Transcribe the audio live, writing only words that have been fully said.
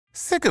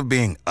Sick of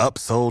being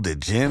upsold at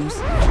gyms?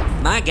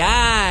 My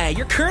guy,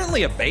 you're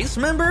currently a base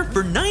member?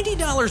 For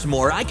 $90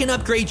 more, I can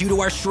upgrade you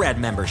to our Shred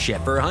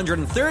membership. For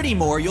 $130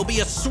 more, you'll be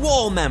a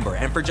Swole member.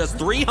 And for just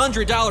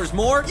 $300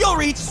 more, you'll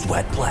reach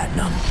Sweat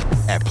Platinum.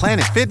 At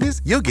Planet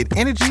Fitness, you'll get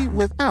energy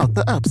without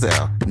the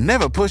upsell.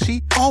 Never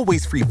pushy,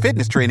 always free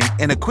fitness training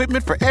and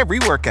equipment for every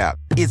workout.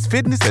 It's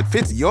fitness that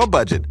fits your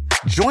budget.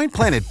 Join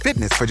Planet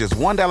Fitness for just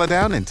 $1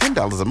 down and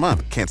 $10 a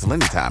month. Cancel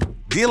anytime.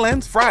 Deal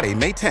ends Friday,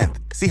 May 10th.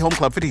 See Home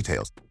Club for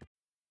details.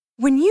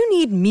 When you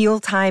need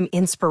mealtime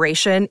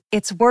inspiration,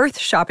 it's worth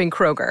shopping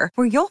Kroger,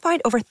 where you'll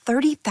find over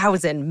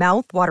 30,000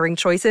 mouth-watering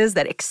choices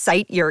that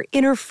excite your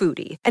inner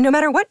foodie. And no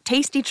matter what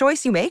tasty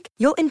choice you make,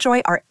 you'll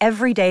enjoy our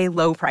everyday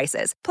low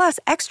prices, plus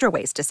extra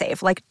ways to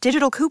save, like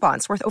digital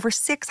coupons worth over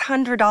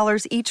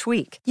 $600 each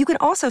week. You can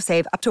also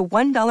save up to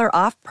 $1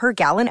 off per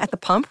gallon at the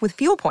pump with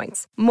fuel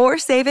points. More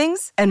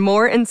savings and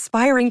more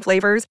inspiring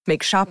flavors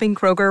make shopping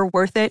Kroger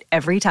worth it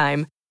every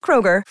time.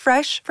 Kroger,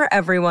 fresh for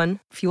everyone.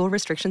 Fuel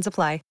restrictions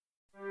apply.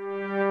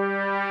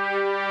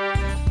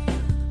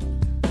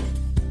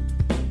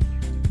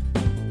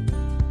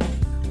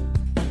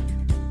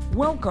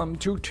 Welcome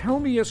to Tell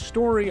Me a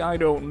Story I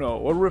Don't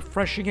Know, a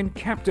refreshing and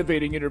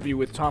captivating interview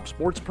with top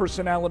sports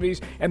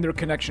personalities and their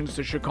connections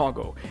to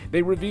Chicago.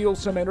 They reveal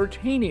some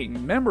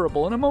entertaining,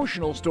 memorable, and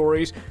emotional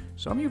stories,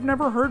 some you've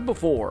never heard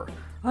before.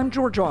 I'm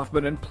George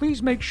Hoffman, and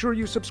please make sure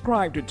you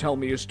subscribe to Tell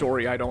Me a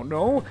Story I Don't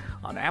Know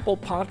on Apple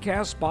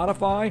Podcasts,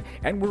 Spotify,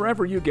 and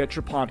wherever you get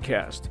your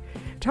podcast.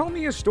 Tell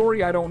Me a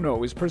Story I Don't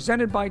Know is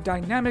presented by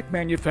Dynamic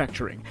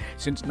Manufacturing.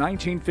 Since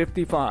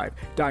 1955,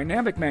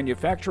 Dynamic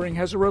Manufacturing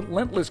has a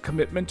relentless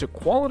commitment to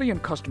quality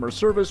and customer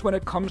service when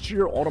it comes to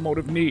your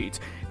automotive needs.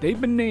 They've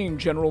been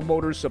named General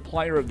Motors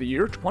Supplier of the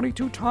Year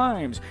 22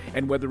 times,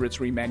 and whether it's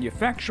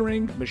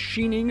remanufacturing,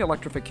 machining,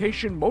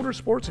 electrification,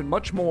 motorsports, and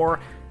much more,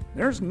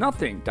 there's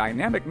nothing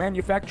Dynamic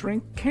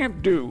Manufacturing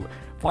can't do.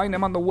 Find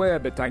them on the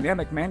web at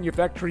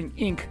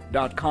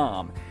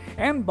dynamicmanufacturinginc.com.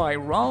 And by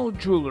Raul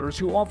Jewelers,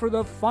 who offer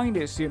the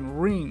finest in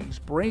rings,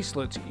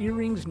 bracelets,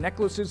 earrings,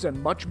 necklaces,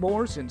 and much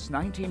more since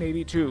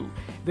 1982.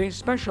 They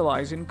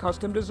specialize in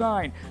custom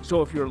design,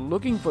 so if you're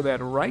looking for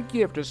that right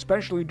gift,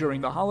 especially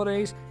during the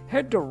holidays,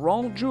 head to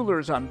Raul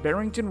Jewelers on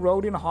Barrington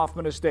Road in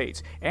Hoffman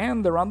Estates,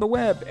 and they're on the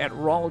web at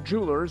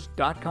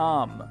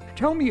rawljewelers.com.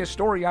 Tell Me a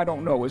Story I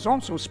Don't Know is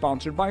also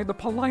sponsored by the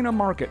Paulina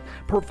Market,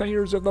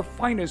 purveyors of the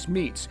finest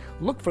meats.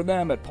 Look for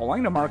them at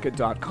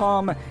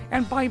paulinamarket.com,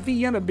 and by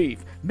Vienna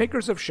Beef,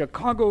 makers of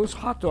Chicago's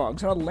hot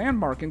dogs and a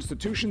landmark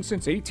institution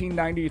since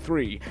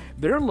 1893.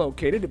 They're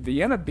located at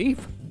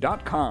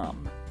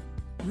viennabeef.com.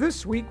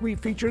 This week we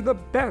feature the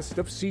best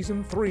of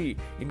Season 3,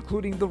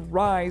 including the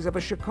rise of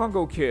a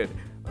Chicago kid,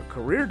 a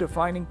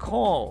career-defining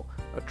call,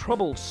 a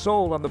troubled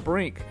soul on the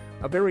brink,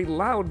 a very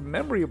loud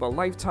memory of a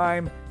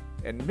lifetime,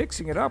 and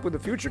mixing it up with a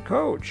future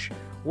coach.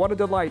 What a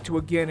delight to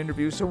again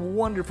interview some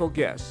wonderful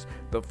guests,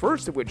 the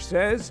first of which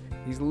says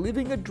he's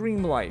living a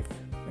dream life.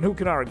 And who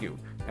can argue?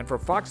 And for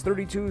Fox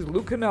 32's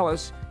Lou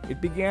Canellis, it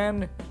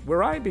began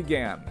where I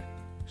began,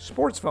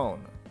 Sports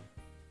Phone.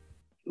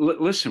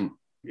 Listen,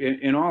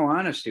 in all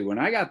honesty, when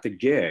I got the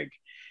gig,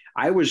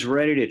 I was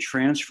ready to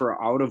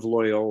transfer out of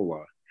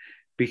Loyola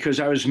because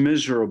I was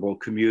miserable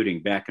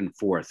commuting back and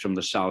forth from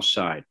the South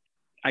Side.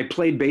 I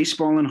played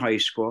baseball in high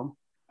school.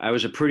 I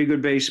was a pretty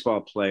good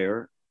baseball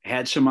player,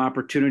 had some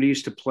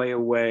opportunities to play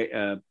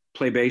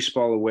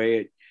baseball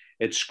away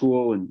at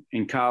school and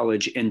in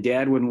college, and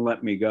Dad wouldn't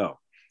let me go.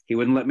 He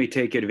wouldn't let me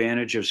take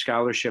advantage of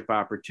scholarship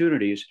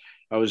opportunities.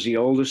 I was the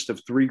oldest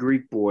of 3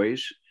 Greek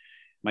boys.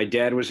 My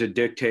dad was a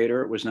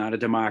dictator. It was not a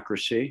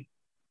democracy.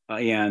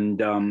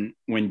 And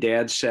when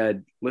Dad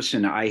said,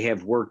 listen, I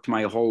have worked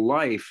my whole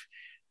life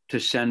to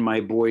send my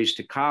boys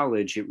to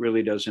college, it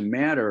really doesn't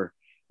matter.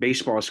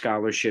 Baseball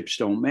scholarships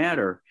don't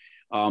matter.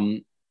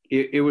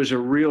 It was a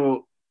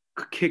real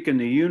kick in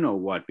the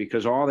you-know-what,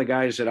 because all the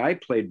guys that I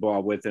played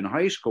ball with in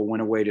high school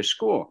went away to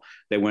school.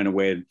 They went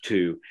away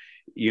to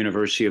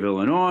University of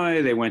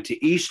Illinois. They went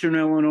to Eastern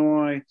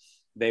Illinois.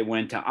 They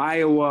went to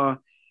Iowa.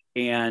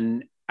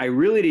 And I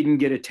really didn't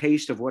get a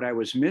taste of what I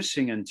was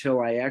missing until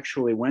I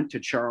actually went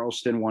to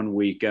Charleston one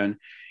weekend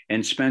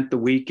and spent the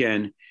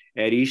weekend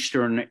at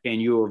Eastern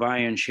and U of I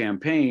in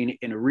Champaign,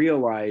 and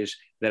realized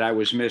that I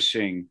was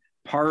missing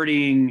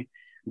partying,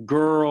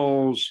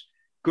 girls,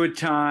 good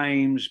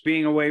times,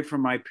 being away from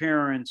my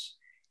parents.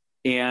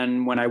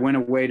 And when I went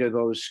away to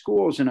those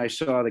schools and I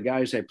saw the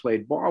guys I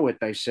played ball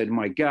with, I said,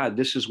 my God,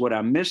 this is what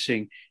I'm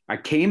missing. I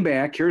came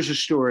back. Here's a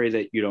story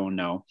that you don't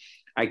know.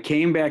 I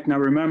came back. Now,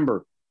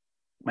 remember,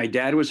 my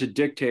dad was a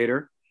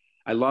dictator.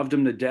 I loved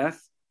him to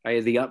death. I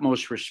had the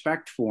utmost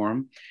respect for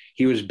him.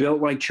 He was built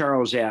like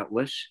Charles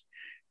Atlas.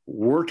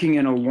 Working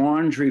in a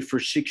laundry for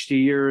 60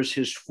 years,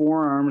 his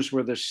forearms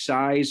were the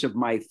size of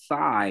my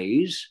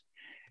thighs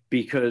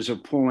because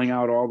of pulling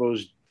out all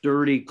those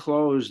dirty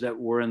clothes that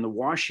were in the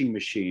washing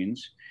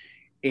machines.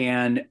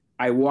 And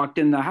I walked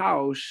in the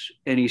house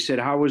and he said,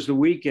 how was the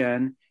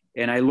weekend?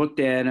 And I looked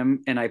at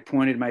him and I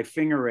pointed my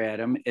finger at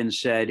him and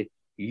said,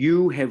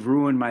 you have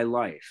ruined my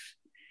life.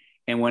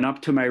 and went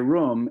up to my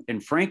room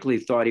and frankly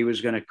thought he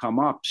was going to come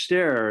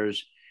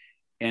upstairs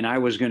and I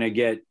was going to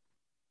get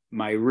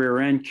my rear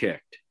end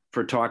kicked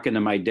for talking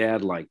to my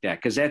dad like that,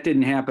 because that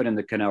didn't happen in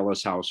the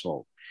Kanellis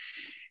household.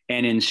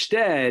 And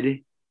instead,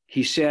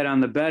 he sat on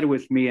the bed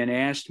with me and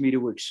asked me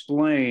to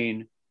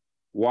explain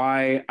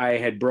why I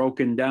had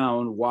broken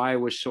down, why I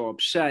was so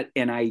upset,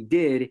 and I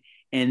did.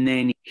 And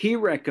then he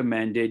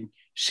recommended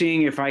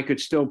seeing if I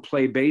could still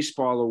play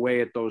baseball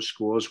away at those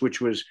schools,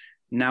 which was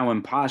now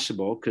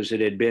impossible because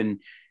it had been,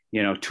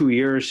 2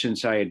 years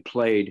since I had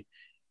played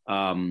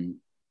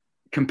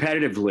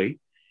competitively.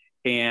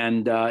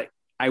 And I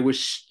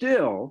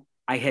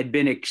had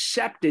been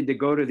accepted to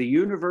go to the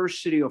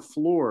University of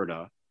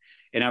Florida,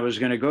 and I was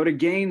going to go to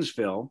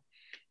Gainesville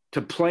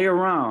to play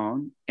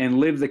around and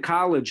live the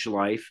college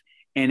life.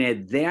 And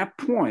at that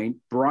point,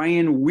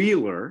 Brian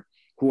Wheeler,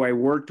 who I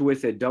worked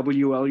with at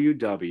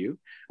WLUW,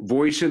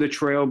 voice of the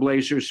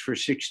Trailblazers for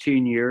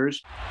 16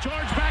 years. George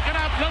backing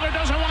up. Lillard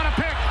doesn't want to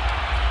pick.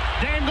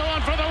 Dame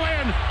going for the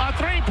win. A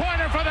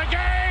three-pointer for the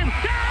game.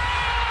 Yeah!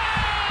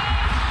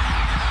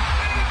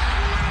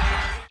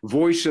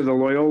 Voice of the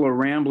Loyola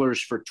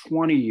Ramblers for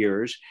 20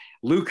 years.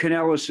 Lou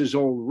Canellis'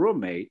 old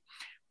roommate,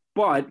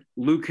 but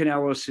Lou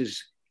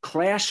Canellis'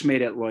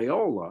 classmate at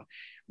Loyola.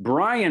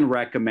 Brian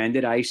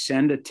recommended I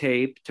send a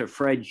tape to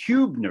Fred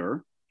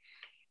Hubner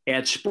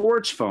at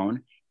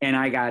SportsPhone, and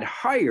I got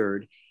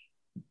hired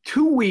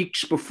 2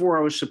 weeks before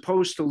I was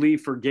supposed to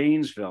leave for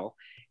Gainesville.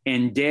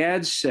 And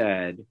Dad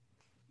said,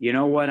 you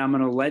know what, I'm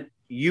going to let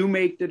you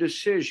make the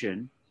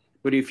decision,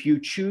 but if you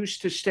choose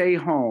to stay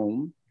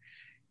home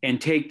and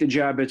take the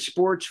job at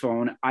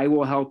SportsPhone, I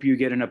will help you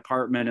get an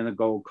apartment in the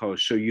Gold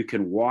Coast so you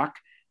can walk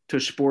to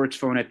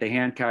SportsPhone at the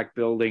Hancock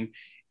Building.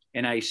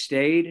 And I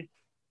stayed,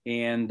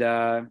 and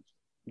the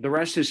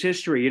rest is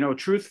history.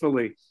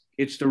 Truthfully,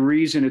 it's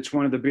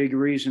one of the big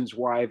reasons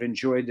why I've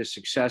enjoyed the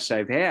success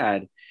I've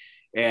had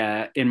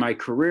in my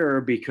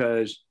career,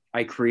 because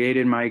I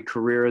created my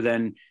career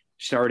then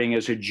starting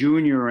as a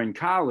junior in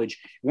college.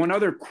 One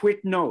other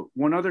quick note,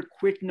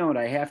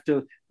 I have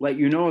to let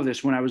you know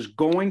this. When I was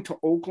going to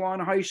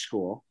Oaklawn High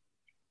School,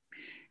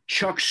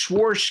 Chuck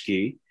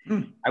Swirsky,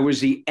 I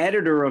was the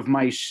editor of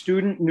my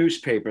student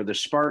newspaper, the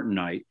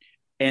Spartanite,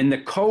 and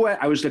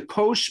I was the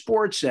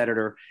co-sports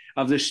editor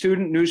of the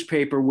student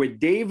newspaper with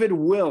David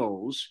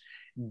Wills.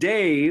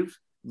 Dave,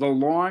 the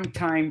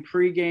longtime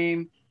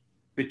pregame,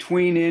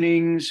 between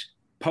innings,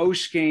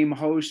 post-game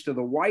host of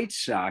the White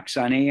Sox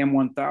on AM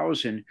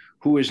 1000,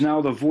 who is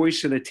now the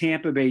voice of the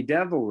Tampa Bay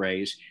Devil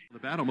Rays. The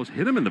bat almost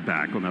hit him in the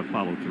back on that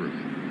follow-through.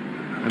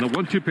 And the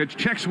 1-2 pitch,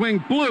 check swing,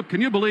 bloop.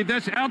 Can you believe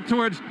this? Out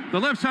towards the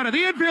left side of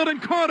the infield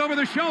and caught over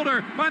the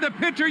shoulder by the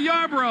pitcher,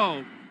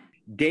 Yarbrough.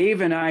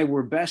 Dave and I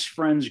were best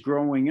friends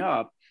growing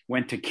up,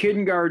 went to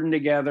kindergarten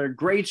together,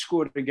 grade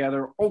school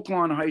together,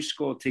 Oaklawn High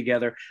School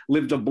together,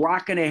 lived a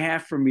block and a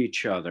half from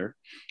each other.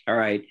 All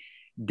right.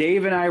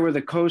 Dave and I were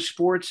the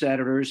co-sports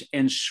editors,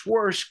 and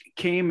Swirsky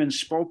came and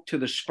spoke to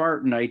the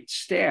Spartanite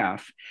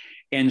staff.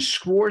 And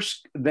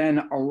Swirsky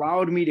then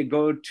allowed me to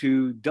go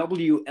to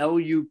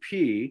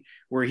WLUP,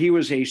 where he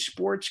was a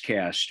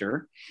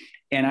sportscaster.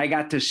 And I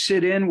got to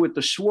sit in with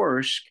the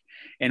Swirsky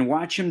and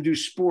watch him do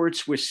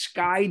sports with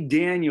Sky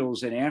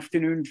Daniels in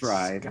Afternoon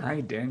Drive.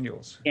 Sky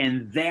Daniels.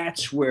 And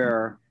that's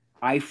where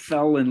I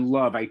fell in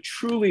love. I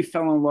truly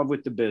fell in love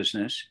with the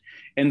business.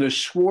 And the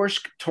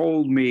Swirsky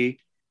told me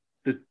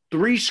the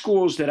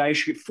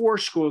four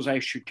schools I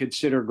should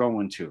consider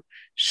going to.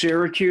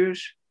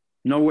 Syracuse,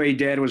 no way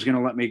Dad was going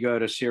to let me go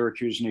to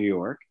Syracuse, New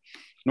York.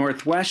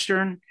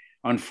 Northwestern,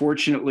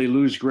 unfortunately,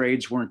 Lou's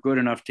grades weren't good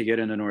enough to get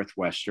into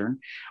Northwestern.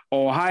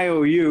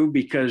 Ohio U,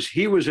 because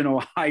he was an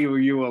Ohio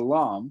U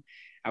alum.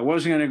 I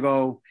wasn't going to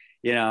go,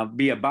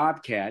 be a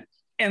Bobcat.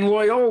 And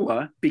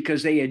Loyola,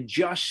 because they had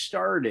just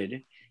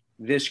started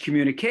this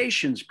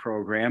communications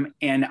program.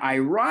 And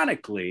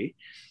ironically,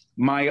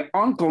 my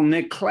uncle,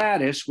 Nick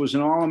Cladis, was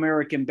an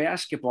All-American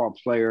basketball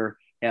player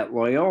at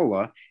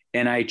Loyola,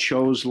 and I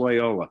chose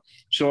Loyola.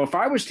 So if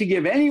I was to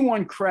give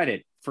anyone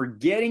credit for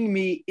getting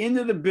me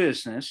into the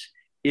business,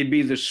 it'd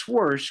be the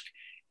Swirsky,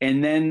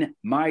 and then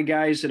my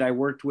guys that I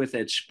worked with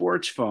at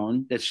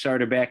SportsPhone that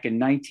started back in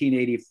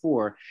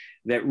 1984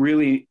 that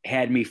really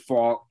had me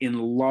fall in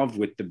love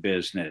with the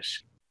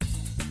business.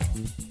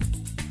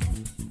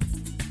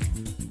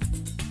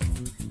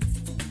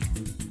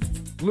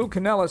 Lou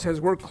Canellis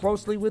has worked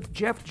closely with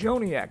Jeff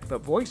Joniak, the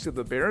voice of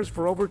the Bears,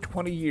 for over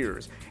 20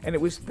 years. And it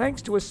was thanks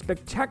to a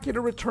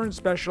spectacular return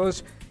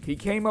specialist he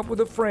came up with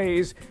a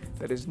phrase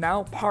that is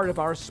now part of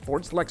our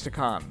sports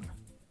lexicon.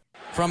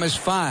 From his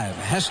 5,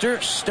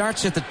 Hester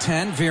starts at the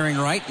 10, veering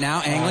right,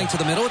 now angling to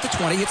the middle at the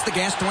 20, hits the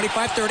gas,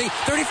 25-30,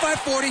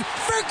 35-40,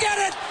 forget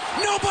it!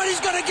 Nobody's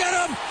gonna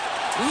get him!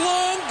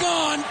 Long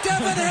gone,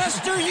 Devin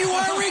Hester, you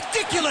are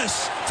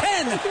ridiculous!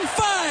 10,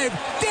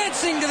 5,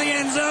 dancing to the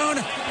end zone,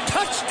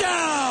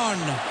 touchdown!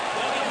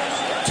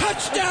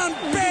 Touchdown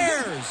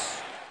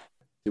Bears!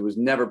 It was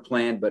never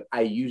planned, but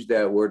I use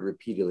that word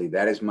repeatedly.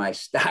 That is my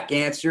stock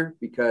answer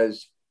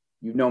because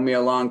you've known me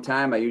a long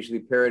time. I usually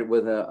pair it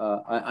with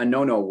a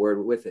no-no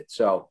word with it.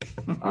 So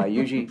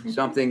usually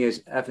something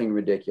is effing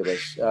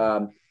ridiculous.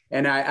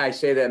 And I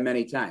say that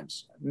many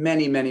times,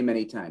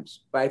 many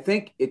times. But I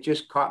think it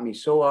just caught me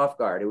so off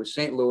guard. It was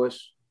St.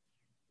 Louis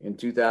in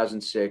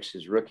 2006,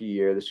 his rookie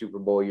year, the Super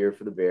Bowl year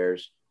for the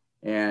Bears.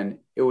 And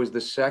it was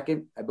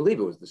I believe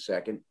it was the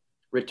second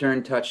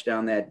return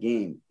touchdown that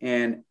game.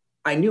 And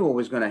I knew it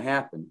was going to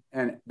happen.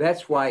 And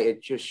that's why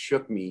it just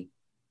shook me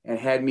and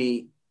had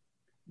me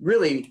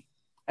really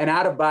an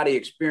out-of-body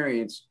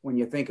experience when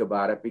you think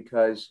about it,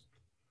 because,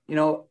 you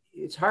know,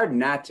 it's hard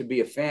not to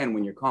be a fan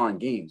when you're calling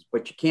games,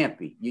 but you can't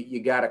be.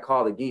 You got to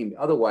call the game.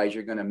 Otherwise,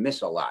 you're going to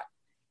miss a lot.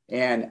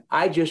 And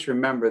I just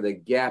remember the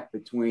gap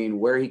between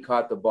where he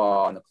caught the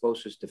ball and the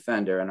closest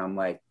defender. And I'm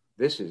like,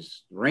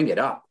 ring it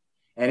up.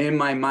 And in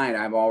my mind,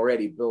 I'm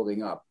already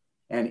building up.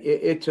 And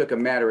it took a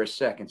matter of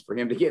seconds for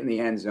him to get in the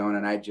end zone.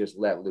 And I just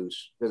let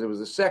loose because it was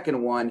the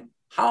second one.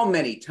 How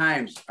many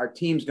times our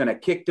team's going to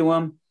kick to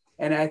him?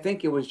 And I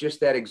think it was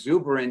just that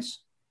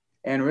exuberance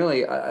and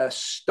really a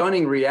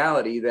stunning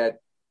reality that,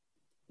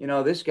 you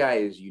know, this guy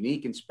is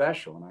unique and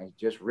special. And I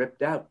just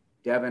ripped out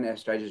Devin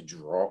Hester. I just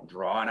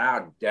drawn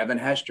out Devin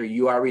Hester.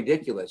 You are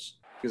ridiculous.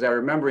 Because I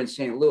remember in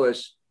St.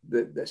 Louis,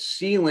 the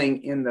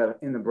ceiling in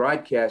the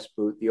broadcast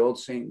booth, the old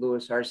St.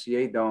 Louis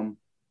RCA Dome,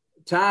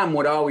 Tom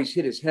would always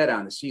hit his head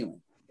on the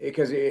ceiling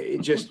because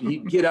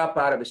he'd get up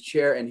out of his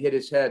chair and hit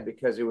his head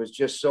because it was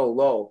just so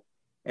low.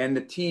 And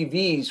the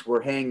TVs were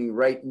hanging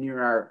right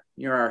near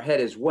our head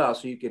as well.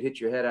 So you could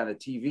hit your head on the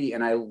TV.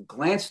 And I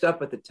glanced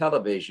up at the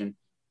television,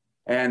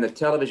 and the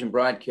television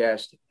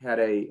broadcast had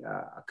a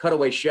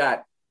cutaway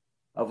shot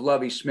of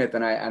Lovie Smith.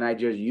 And I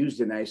just used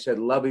it. And I said,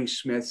 Lovie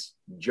Smith's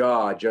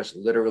jaw just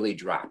literally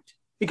dropped,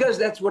 because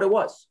that's what it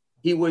was.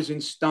 He was in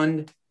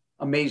stunned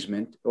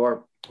amazement,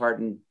 or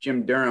pardon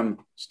Jim Durham,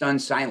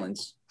 stunned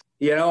silence.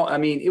 You know, I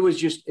mean, it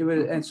was.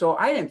 And so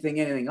I didn't think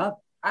anything of it.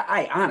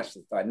 I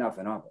honestly thought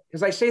nothing of it,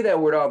 because I say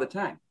that word all the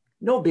time.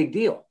 No big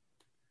deal.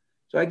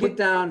 So I get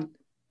down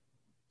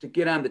to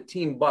get on the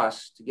team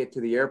bus to get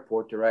to the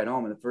airport to ride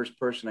home. And the first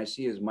person I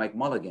see is Mike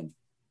Mulligan,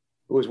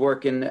 who was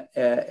working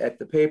at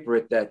the paper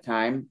at that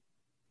time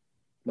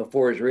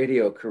before his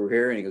radio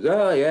career. And he goes,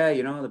 oh, yeah,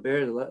 you know, the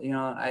Bears, you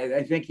know,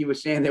 I think he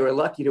was saying they were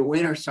lucky to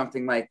win or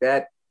something like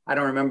that. I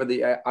don't remember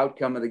the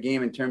outcome of the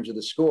game in terms of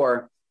the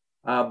score.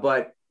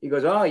 But he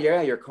goes, oh,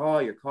 yeah, your call.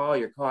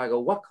 I go,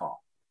 what call?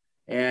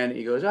 And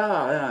he goes,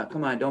 oh,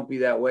 come on, don't be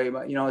that way.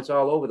 But, you know, it's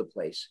all over the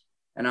place.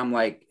 And I'm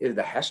like, is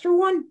the Hester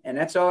one? And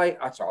that's all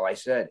I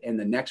said. And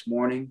the next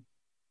morning,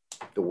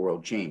 the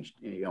world changed,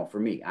 you know, for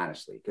me,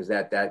 honestly, because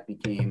that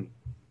became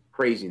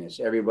craziness.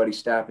 Everybody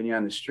stopping you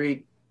on the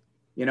street.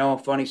 You know, a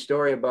funny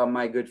story about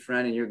my good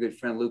friend and your good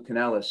friend, Lou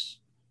Canellis.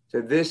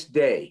 To this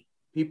day,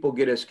 people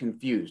get us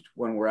confused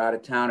when we're out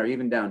of town or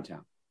even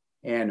downtown.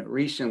 And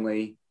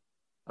recently,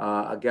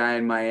 a guy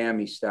in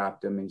Miami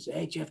stopped him and he said,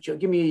 hey, Jeff,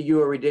 give me a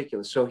 "You Are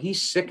Ridiculous." So he's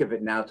sick of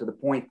it now, to the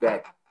point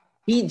that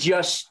he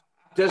just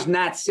does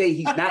not say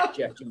he's not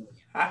Jeff Julian.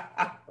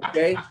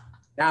 Okay?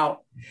 Now,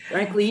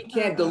 frankly, he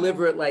can't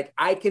deliver it like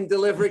I can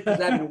deliver it, because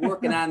I've been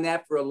working on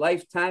that for a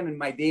lifetime in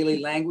my daily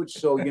language.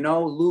 So, you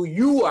know, Lou,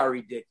 you are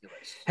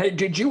ridiculous. Hey,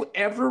 did you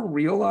ever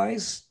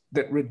realize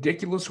that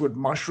ridiculous would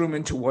mushroom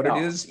into what it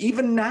is,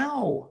 even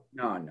now?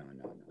 No.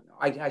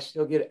 I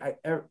still get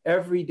it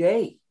every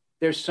day.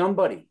 There's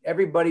somebody.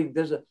 Everybody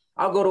does it.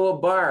 I'll go to a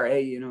bar.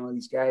 Hey, you know,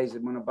 these guys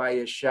that want to buy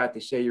you a shot, they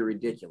say you're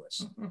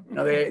ridiculous. You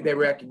know, they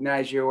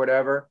recognize you or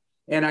whatever.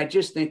 And I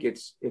just think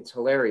it's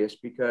hilarious,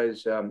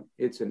 because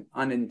it's an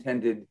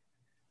unintended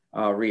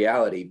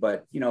reality.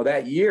 But, you know,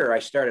 that year I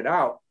started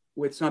out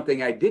with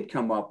something I did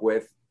come up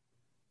with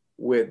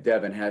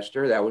Devin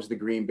Hester. That was the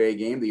Green Bay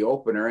game, the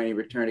opener, and he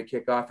returned a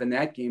kickoff in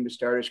that game to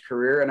start his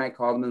career, and I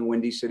called him the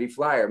Windy City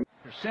Flyer.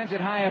 Sends it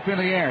high up in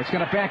the air. It's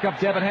going to back up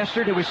Devin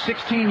Hester to his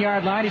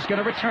 16-yard line. He's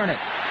going to return it.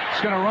 He's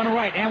going to run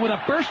right, and with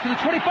a burst to the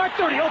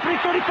 25-30, opening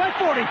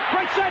 35-40,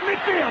 right side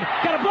midfield.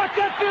 Got to block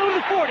that field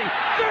to the 40,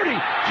 30,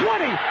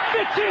 20,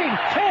 15,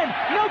 10,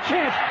 no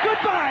chance.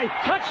 Goodbye,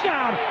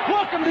 touchdown.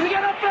 Welcome to the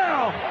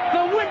NFL.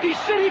 The Windy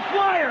City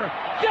Flyer,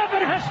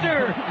 Devin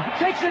Hester,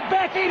 takes it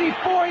back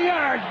 84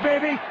 yards,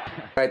 baby.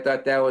 I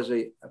thought that was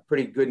a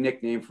pretty good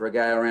nickname for a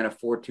guy who ran a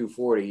 4.2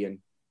 40, and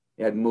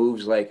he had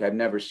moves like I've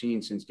never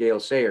seen since Gale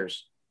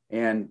Sayers.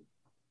 And,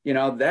 you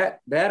know,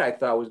 that I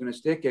thought was going to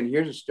stick. And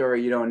here's a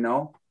story you don't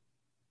know.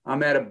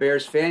 I'm at a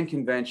Bears fan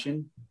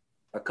convention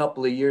a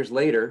couple of years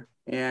later,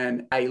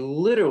 and I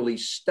literally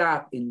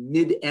stop in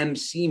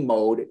mid-MC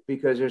mode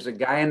because there's a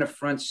guy in the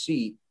front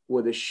seat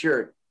with a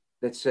shirt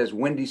that says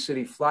Windy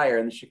City Flyer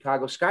in the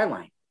Chicago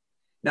skyline.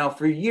 Now,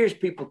 for years,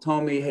 people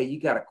told me, hey, you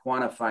got to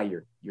quantify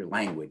your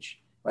language.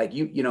 Like,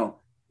 you know,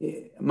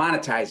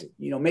 monetize it,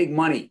 you know, make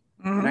money.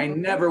 Mm-hmm. And I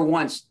never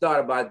once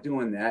thought about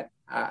doing that.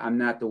 I'm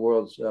not the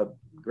world's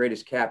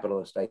greatest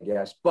capitalist, I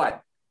guess.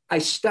 But I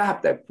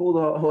stopped. I pulled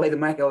away the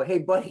mic. I go, hey,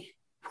 buddy,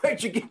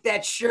 where'd you get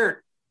that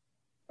shirt?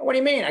 What do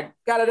you mean? I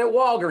got it at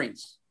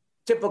Walgreens.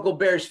 Typical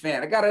Bears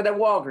fan. I got it at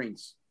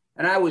Walgreens.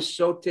 And I was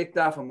so ticked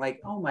off. I'm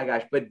like, oh, my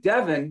gosh. But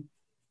Devin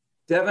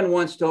Devin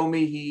once told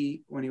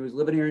me when he was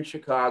living here in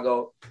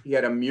Chicago, he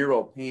had a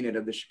mural painted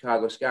of the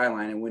Chicago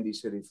skyline and Windy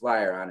City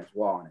Flyer on his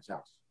wall in his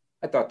house.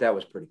 I thought that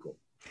was pretty cool.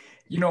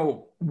 You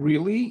know,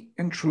 really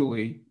and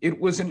truly, it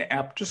was an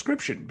apt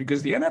description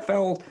because the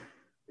NFL,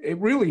 it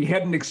really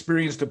hadn't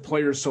experienced a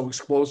player so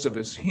explosive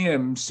as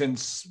him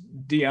since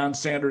Deion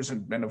Sanders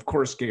and of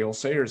course, Gale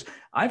Sayers.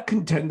 I've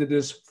contended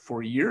this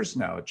for years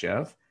now,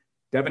 Jeff.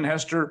 Devin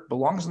Hester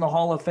belongs in the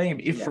Hall of Fame.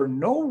 If for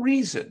no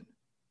reason,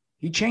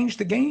 he changed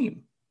the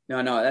game.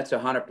 No, that's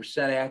 100%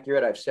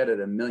 accurate. I've said it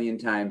a million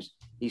times.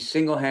 He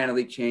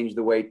single-handedly changed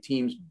the way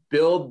teams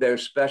build their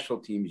special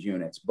teams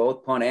units,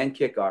 both punt and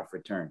kickoff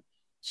return.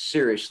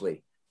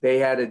 Seriously, they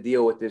had to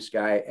deal with this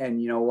guy.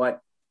 And you know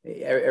what?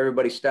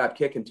 Everybody stopped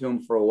kicking to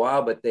him for a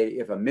while, but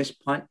if a miss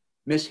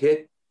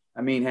hit,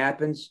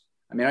 happens.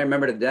 I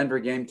remember the Denver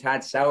game,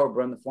 Todd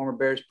Sauerbrunn, the former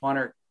Bears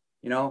punter,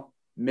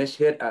 miss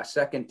hit a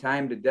second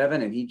time to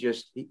Devin, and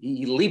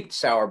he leaped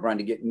Sauerbrunn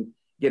to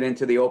get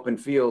into the open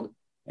field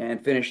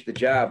and finish the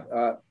job.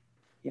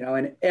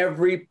 And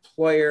every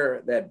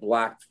player that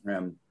blocked for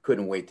him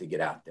couldn't wait to get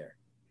out there.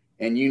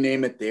 And you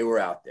name it, they were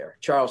out there.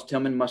 Charles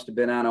Tillman must have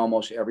been on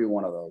almost every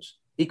one of those.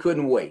 He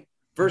couldn't wait.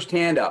 First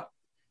hand up.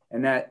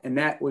 And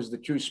that was the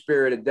true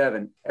spirit of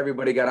Devin.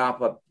 Everybody got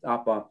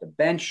off the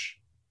bench,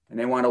 and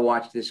they want to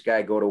watch this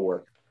guy go to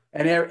work.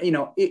 And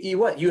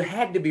you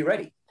had to be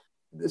ready.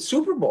 The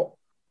Super Bowl.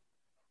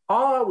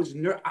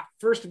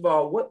 First of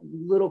all, what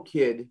little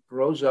kid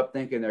grows up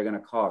thinking they're going to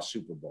call a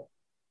Super Bowl?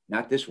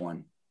 Not this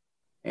one.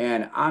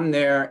 And I'm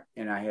there,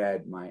 and I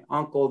had my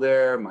uncle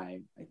there, my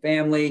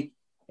family,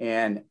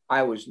 and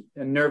I was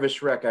a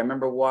nervous wreck. I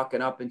remember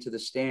walking up into the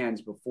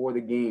stands before the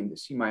game to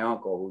see my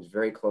uncle, who was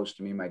very close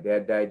to me. My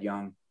dad died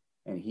young,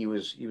 and he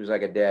was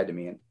like a dad to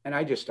me. And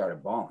I just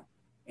started bawling.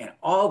 And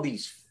all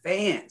these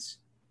fans,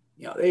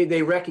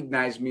 they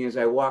recognized me as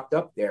I walked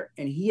up there,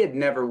 and he had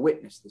never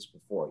witnessed this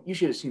before. You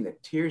should have seen the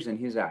tears in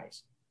his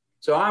eyes.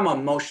 So I'm an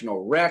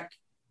emotional wreck.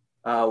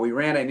 We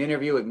ran an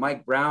interview with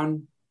Mike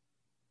Brown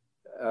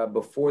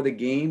before the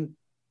game,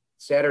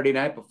 Saturday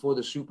night before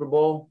the Super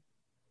Bowl.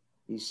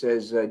 He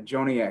says,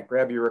 Joniak,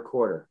 grab your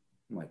recorder.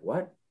 I'm like,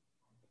 what?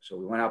 So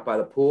we went out by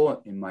the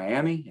pool in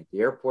Miami at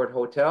the airport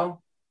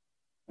hotel,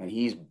 and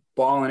he's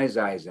bawling his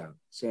eyes out,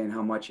 saying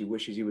how much he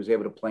wishes he was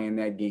able to play in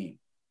that game,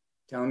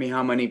 telling me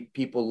how many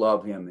people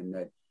love him and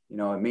that,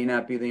 it may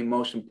not be the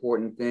most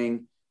important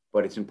thing,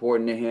 but it's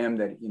important to him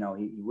that,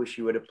 he wish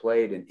he would have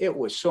played. And it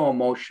was so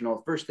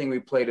emotional. First thing we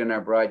played in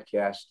our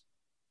broadcast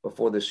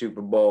before the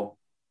Super Bowl,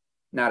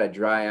 not a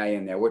dry eye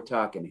in there. We're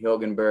talking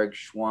Hilgenberg,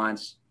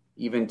 Schwantz,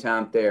 even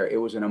Tom Thayer. It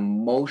was an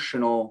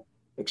emotional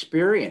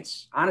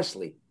experience,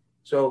 honestly.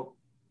 So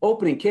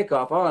opening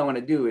kickoff, all I want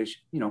to do is,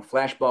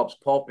 flashbulbs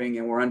pulping,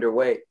 and we're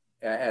underway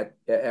at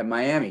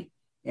Miami.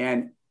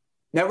 And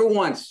never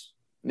once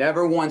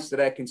did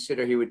I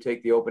consider he would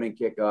take the opening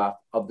kickoff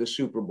of the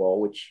Super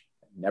Bowl, which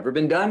had never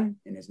been done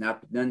and has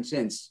not been done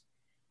since,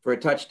 for a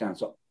touchdown.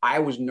 So I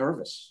was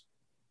nervous.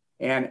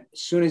 And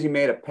as soon as he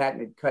made a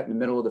patented cut in the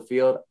middle of the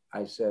field,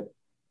 I said,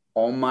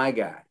 oh my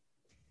God.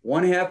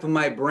 One half of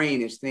my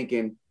brain is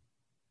thinking,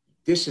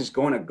 this is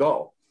going to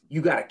go.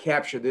 You got to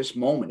capture this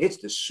moment. It's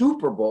the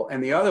Super Bowl.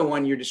 And the other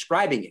one, you're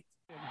describing it.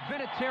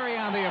 Vinatieri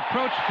on the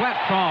approach, flat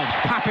falls,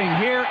 popping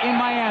here in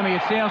Miami.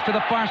 It sails to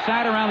the far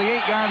side around the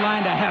 8-yard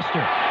line to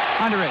Hester.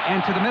 Under it and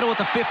to the middle with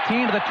the 15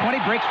 to the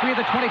 20, breaks free of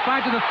the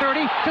 25 to the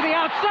 30, to the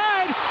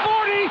outside,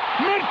 40,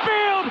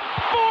 midfield,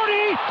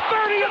 40,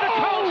 30 of the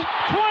Colts,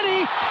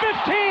 20,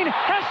 15,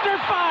 Hester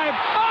 5.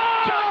 Oh!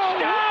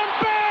 Touchdown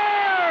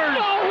Bears!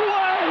 No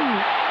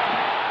way!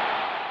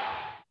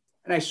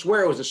 And I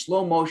swear it was a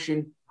slow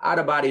motion,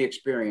 out-of-body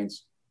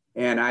experience,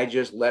 and I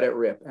just let it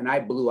rip, and I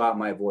blew out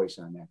my voice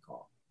on that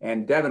call.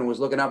 And Devin was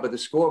looking up at the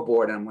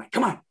scoreboard, and I'm like,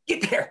 come on,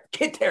 get there,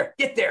 get there,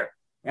 get there.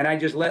 And I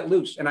just let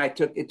loose. And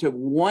it took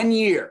 1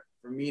 year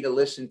for me to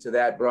listen to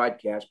that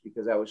broadcast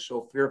because I was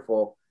so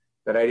fearful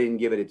that I didn't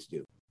give it its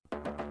due.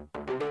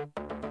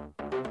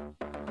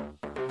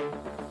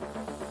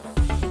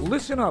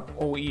 Listen up,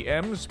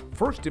 OEMs.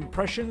 First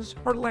impressions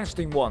are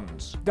lasting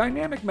ones.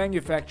 Dynamic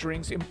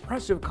Manufacturing's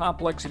impressive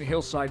complex in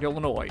Hillside,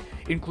 Illinois,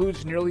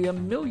 includes nearly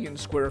 1 million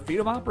square feet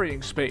of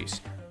operating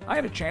space. I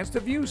had a chance to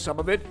view some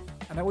of it,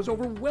 and I was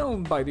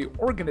overwhelmed by the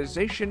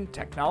organization,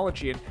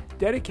 technology, and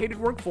dedicated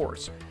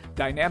workforce.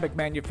 Dynamic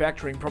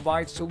Manufacturing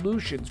provides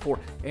solutions for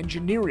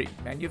engineering,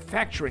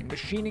 manufacturing,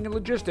 machining, and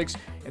logistics,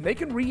 and they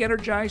can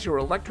re-energize your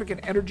electric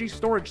and energy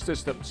storage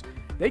systems.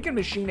 They can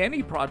machine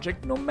any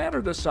project, no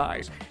matter the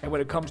size. And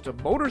when it comes to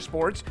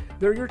motorsports,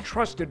 they're your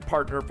trusted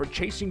partner for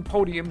chasing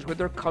podiums with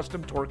their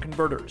custom torque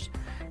converters.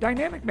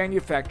 Dynamic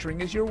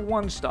Manufacturing is your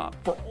one-stop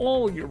for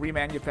all your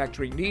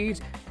remanufacturing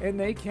needs, and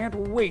they can't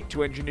wait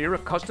to engineer a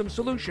custom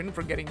solution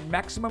for getting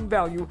maximum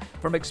value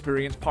from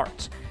experienced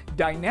parts.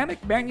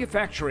 Dynamic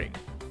Manufacturing,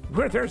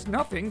 where there's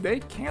nothing they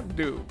can't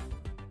do.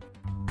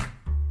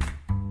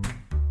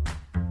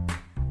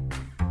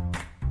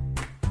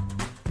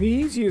 The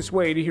easiest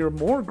way to hear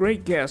more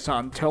great guests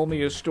on Tell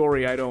Me a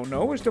Story I Don't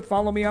Know is to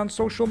follow me on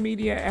social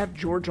media at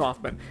George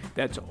Ofman.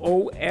 That's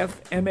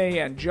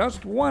OFMAN,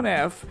 just one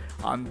F,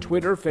 on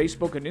Twitter,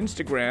 Facebook, and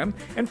Instagram.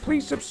 And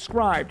please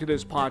subscribe to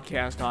this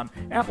podcast on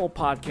Apple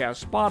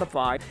Podcasts,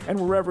 Spotify, and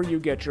wherever you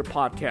get your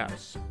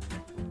podcasts.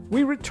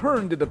 We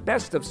return to the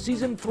best of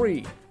Season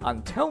 3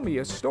 on Tell Me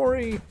a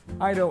Story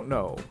I Don't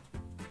Know.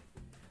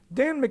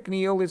 Dan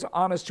McNeil is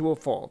honest to a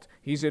fault.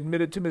 He's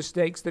admitted to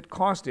mistakes that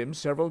cost him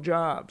several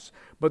jobs.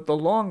 But the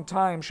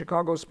longtime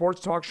Chicago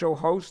sports talk show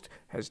host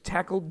has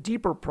tackled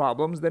deeper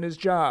problems than his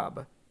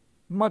job.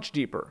 Much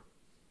deeper.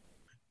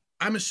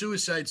 I'm a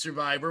suicide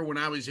survivor. When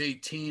I was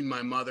 18,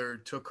 my mother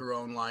took her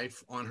own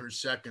life on her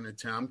second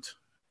attempt.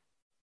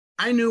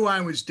 I knew I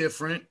was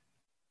different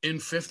in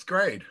 5th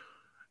grade.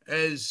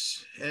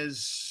 As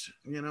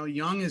you know,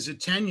 young as a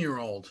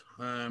 10-year-old.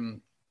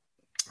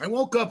 I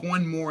woke up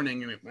one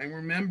morning, and I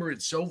remember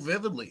it so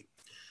vividly.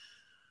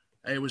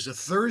 It was a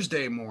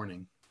Thursday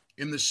morning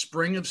in the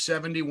spring of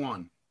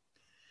 71,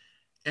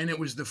 and it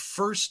was the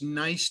first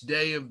nice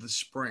day of the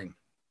spring,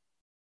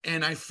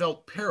 and I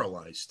felt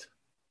paralyzed,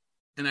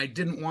 and I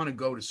didn't want to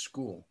go to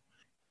school.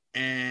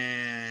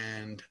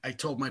 And I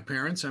told my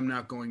parents, I'm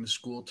not going to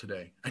school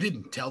today. I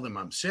didn't tell them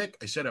I'm sick.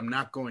 I said, I'm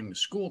not going to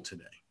school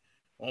today.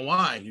 Well,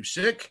 why? You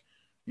sick?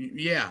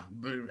 Yeah,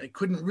 but I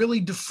couldn't really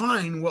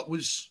define what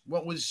was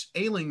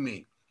ailing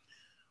me.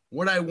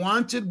 What I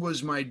wanted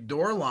was my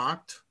door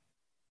locked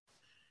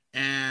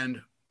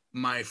and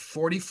my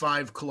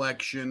 45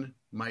 collection,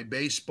 my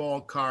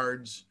baseball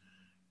cards,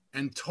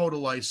 and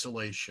total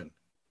isolation.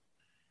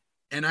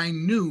 And I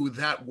knew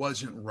that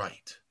wasn't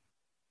right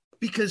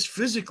because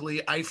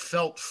physically I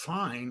felt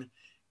fine,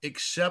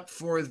 except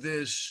for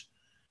this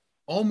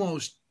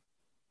almost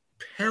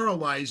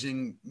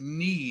paralyzing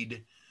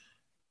need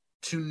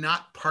to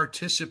not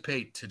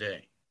participate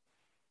today.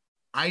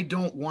 I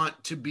don't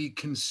want to be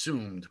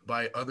consumed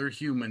by other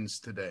humans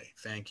today.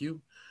 Thank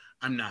you.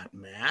 I'm not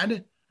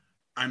mad.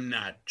 I'm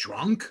not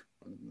drunk.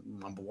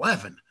 I'm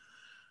 11.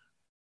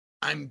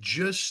 I'm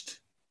just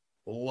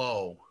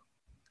low.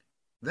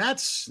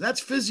 That's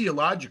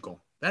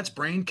physiological. That's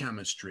brain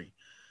chemistry.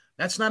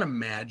 That's not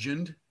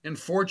imagined. And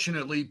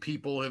fortunately,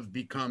 people have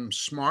become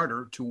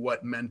smarter to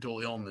what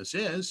mental illness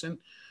is. And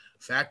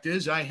fact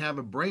is, I have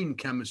a brain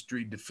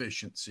chemistry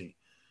deficiency.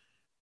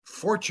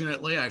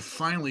 Fortunately, I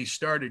finally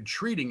started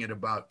treating it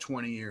about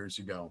 20 years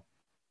ago.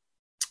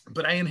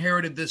 But I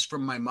inherited this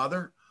from my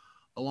mother,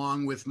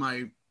 along with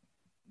my,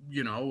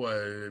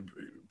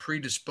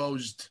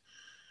 predisposed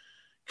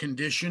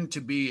condition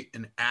to be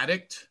an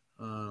addict.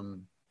 I've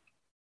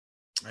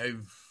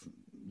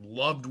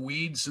loved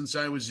weed since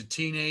I was a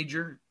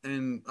teenager,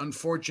 and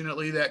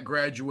unfortunately, that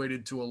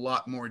graduated to a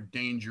lot more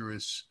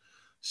dangerous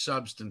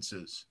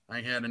substances. I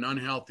had an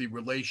unhealthy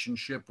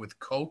relationship with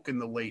Coke in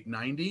the late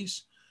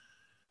 90s.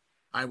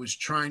 I was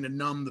trying to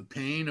numb the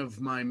pain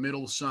of my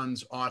middle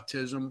son's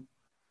autism.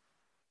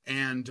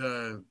 And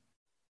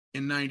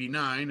in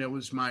 99, it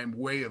was my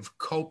way of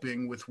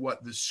coping with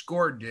what the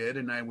Score did.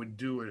 And I would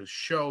do a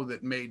show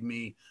that made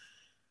me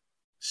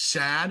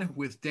sad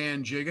with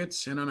Dan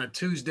Jiggets. And on a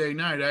Tuesday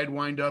night, I'd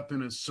wind up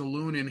in a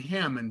saloon in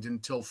Hammond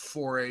until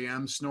 4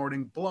 a.m.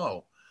 snorting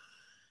blow.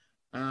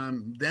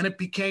 Then it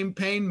became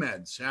pain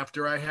meds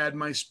after I had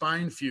my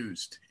spine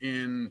fused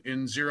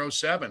in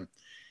 07.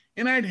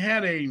 And I'd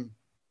had a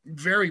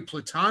very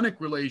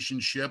platonic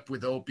relationship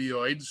with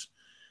opioids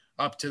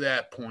up to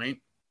that point.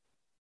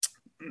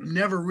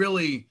 Never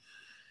really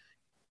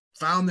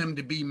found them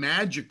to be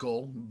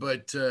magical,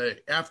 but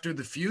after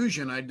the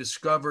fusion, I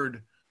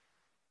discovered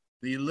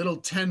the little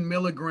 10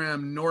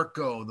 milligram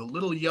Norco, the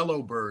little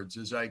yellow birds,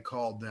 as I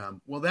called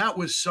them. Well, that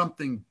was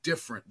something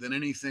different than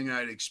anything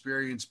I'd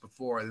experienced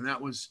before. And that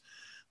was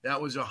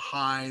a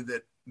high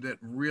that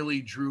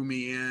really drew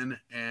me in,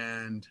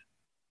 and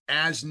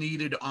as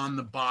needed on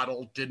the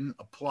bottle didn't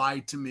apply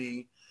to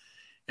me.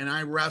 And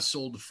I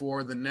wrestled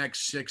for the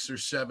next 6 or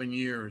 7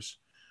 years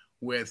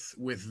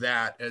with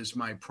that as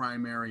my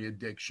primary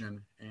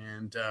addiction.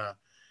 And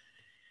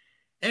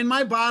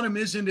my bottom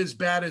isn't as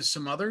bad as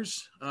some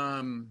others.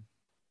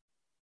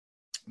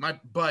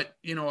 But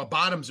a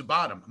bottom's a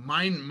bottom.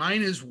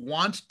 Mine is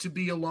want to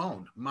be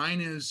alone. My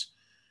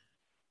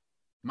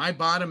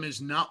bottom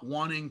is not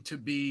wanting to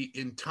be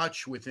in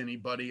touch with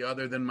anybody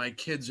other than my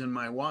kids and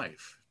my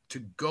wife, to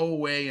go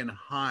away and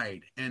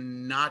hide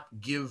and not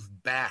give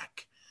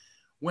back.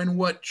 When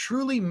what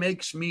truly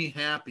makes me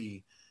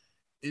happy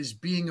is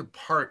being a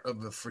part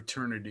of a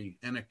fraternity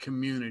and a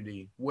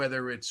community,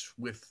 whether it's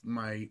with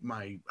my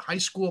high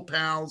school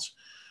pals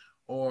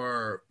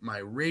or my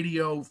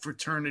radio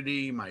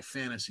fraternity, my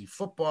fantasy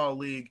football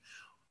league,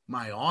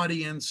 my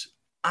audience.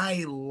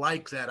 I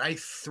like that. I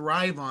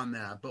thrive on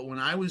that. But when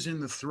I was in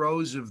the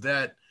throes of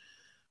that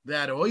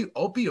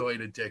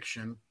opioid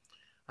addiction,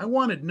 I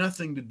wanted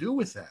nothing to do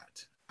with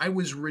that. I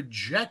was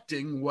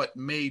rejecting what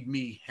made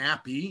me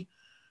happy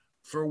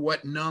for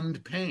what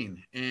numbed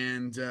pain.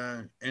 And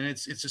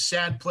it's a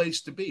sad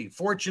place to be.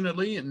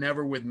 Fortunately, it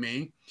never with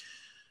me.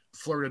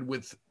 Flirted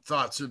with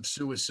thoughts of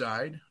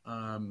suicide.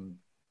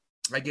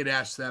 I get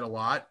asked that a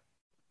lot.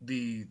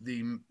 The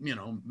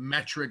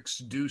metrics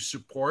do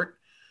support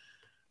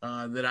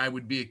that I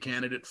would be a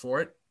candidate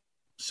for it.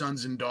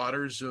 Sons and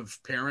daughters of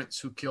parents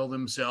who kill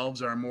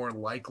themselves are more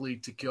likely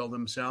to kill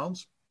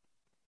themselves.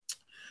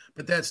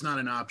 But that's not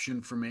an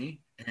option for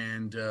me.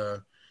 And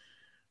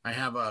I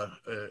have a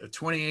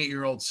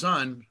 28-year-old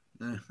son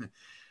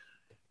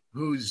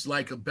who's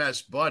like a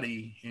best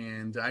buddy,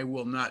 and I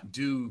will not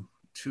do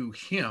to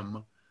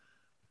him.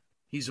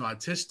 He's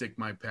autistic,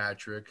 my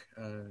Patrick.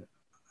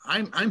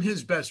 I'm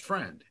his best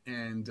friend,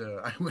 and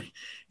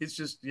it's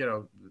just, I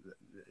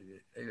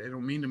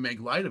don't mean to make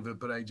light of it,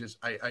 but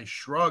I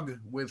shrug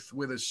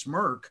with a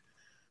smirk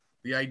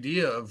the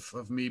idea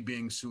of me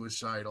being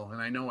suicidal,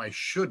 and I know I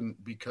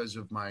shouldn't because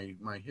of my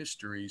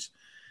histories.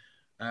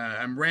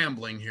 I'm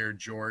rambling here,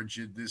 George.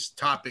 This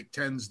topic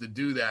tends to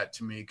do that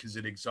to me because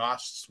it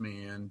exhausts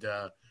me, and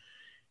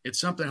it's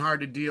something hard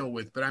to deal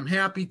with. But I'm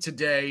happy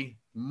today,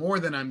 more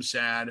than I'm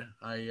sad.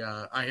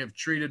 I have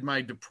treated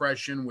my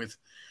depression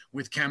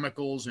with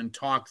chemicals and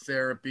talk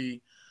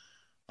therapy.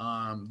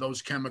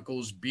 Those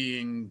chemicals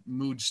being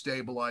mood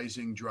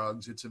stabilizing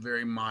drugs. It's a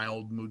very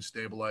mild mood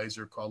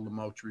stabilizer called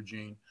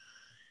lamotrigine,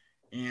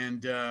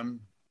 and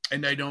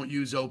I don't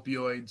use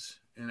opioids.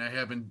 And I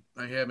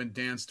haven't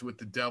danced with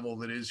the devil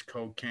that is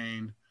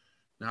cocaine,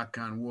 knock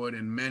on wood,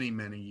 in many,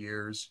 many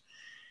years.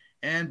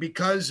 And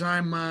because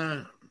I'm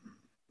a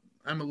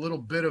little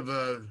bit of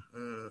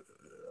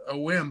a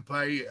wimp,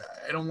 I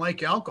don't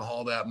like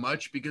alcohol that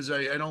much because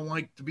I don't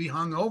like to be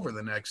hungover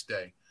the next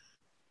day.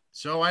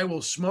 So I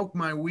will smoke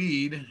my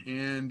weed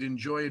and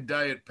enjoy a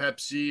Diet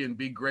Pepsi and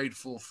be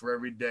grateful for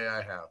every day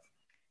I have.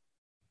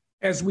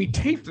 As we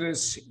tape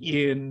this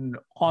in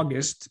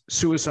August,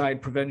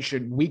 Suicide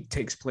Prevention Week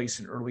takes place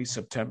in early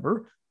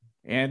September,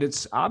 and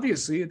it's a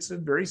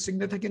very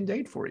significant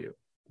date for you.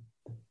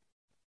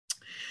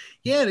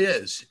 Yeah, it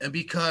is,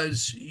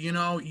 because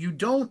you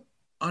don't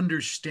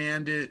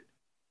understand it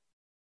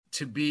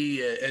to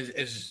be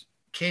as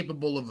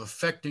capable of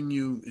affecting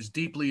you as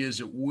deeply as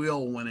it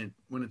will when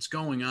it's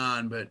going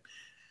on. But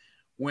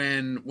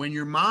when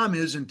your mom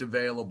isn't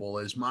available,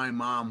 as my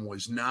mom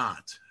was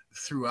not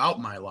throughout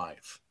my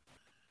life.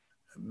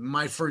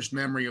 My first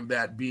memory of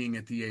that being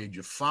at the age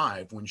of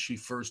 5 when she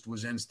first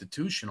was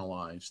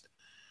institutionalized.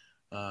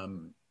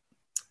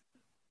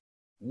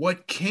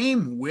 What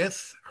came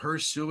with her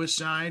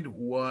suicide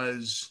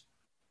was,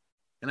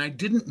 and I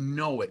didn't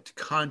know it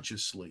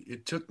consciously,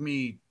 it took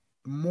me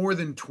more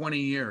than 20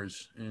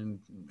 years and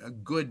a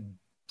good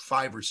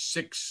 5 or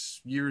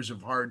 6 years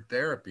of hard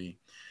therapy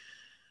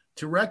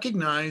to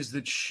recognize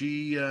that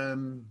she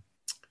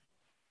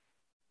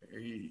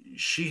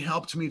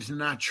helped me to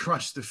not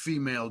trust the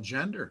female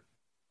gender.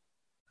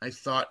 I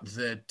thought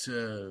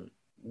that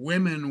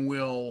women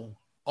will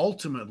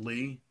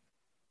ultimately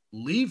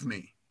leave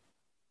me.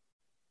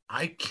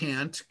 I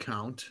can't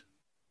count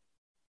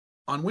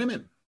on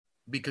women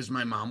because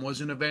my mom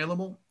wasn't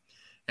available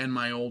and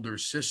my older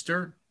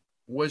sister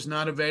was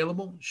not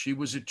available. She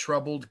was a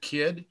troubled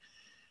kid.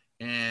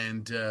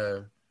 And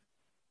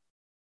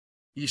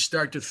you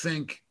start to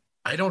think,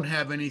 I don't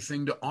have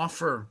anything to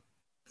offer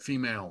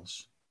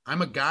females.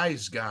 I'm a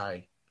guy's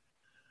guy.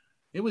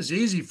 It was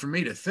easy for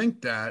me to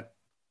think that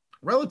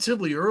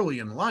relatively early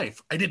in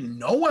life. I didn't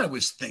know I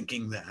was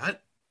thinking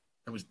that.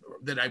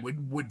 That I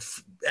would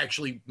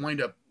actually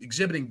wind up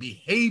exhibiting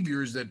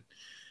behaviors that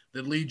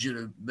lead you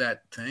to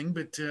that thing.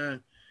 But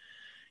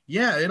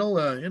yeah,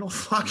 it'll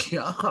fuck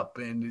you up,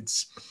 and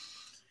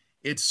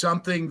it's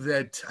something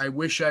that I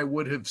wish I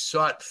would have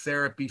sought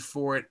therapy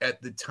for it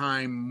at the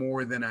time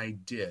more than I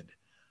did.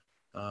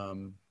 I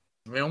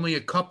only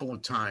a couple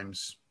of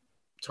times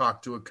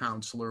talked to a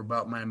counselor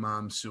about my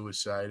mom's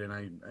suicide, and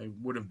I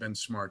would have been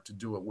smart to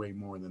do it way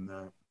more than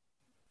that.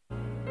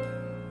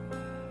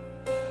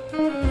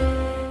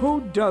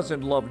 Who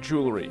doesn't love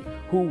jewelry?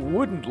 Who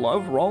wouldn't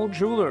love Raul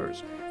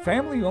Jewelers?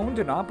 Family owned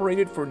and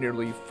operated for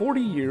nearly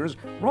 40 years,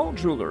 Raul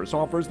Jewelers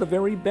offers the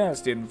very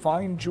best in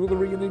fine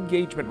jewelry and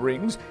engagement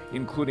rings,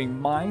 including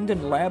mined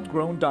and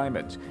lab-grown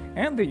diamonds.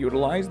 And they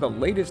utilize the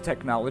latest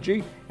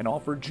technology and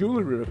offer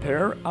jewelry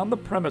repair on the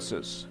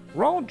premises.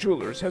 Raul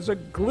Jewelers has a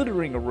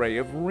glittering array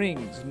of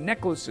rings,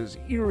 necklaces,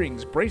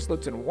 earrings,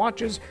 bracelets, and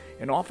watches,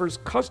 and offers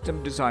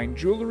custom-designed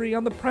jewelry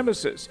on the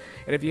premises.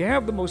 And if you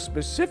have the most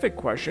specific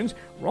questions,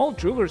 Raul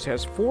Jewelers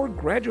has 4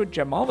 graduate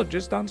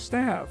gemologists on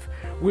staff.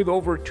 With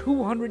over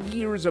 200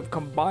 years of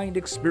combined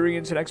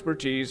experience and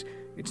expertise,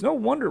 it's no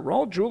wonder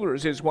Raul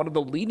Jewelers is one of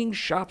the leading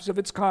shops of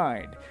its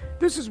kind.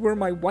 This is where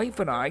my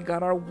wife and I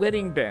got our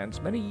wedding bands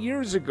many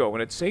years ago,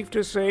 and it's safe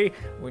to say,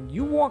 when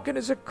you walk in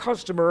as a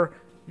customer,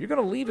 you're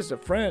going to leave as a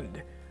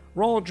friend.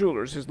 Raul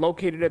Jewelers is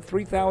located at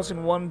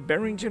 3001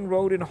 Barrington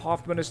Road in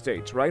Hoffman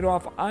Estates, right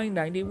off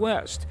I-90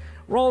 West.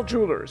 Raul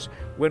Jewelers,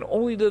 when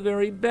only the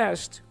very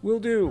best will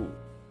do.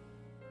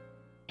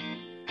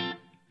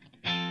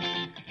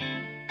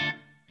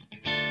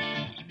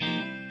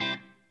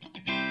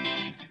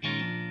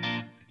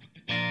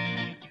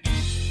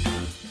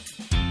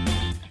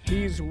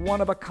 She's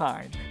one of a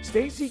kind.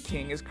 Stacey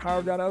King has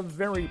carved out a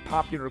very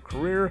popular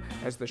career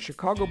as the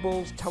Chicago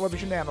Bulls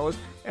television analyst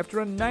after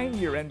a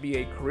 9-year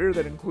NBA career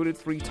that included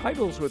 3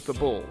 titles with the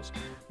Bulls.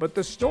 But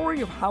the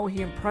story of how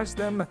he impressed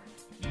them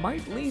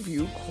might leave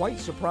you quite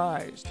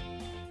surprised.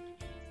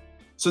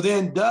 So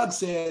then Doug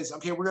says,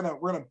 okay, we're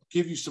gonna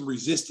give you some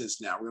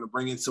resistance now. We're gonna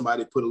bring in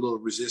somebody to put a little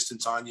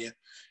resistance on you.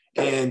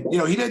 And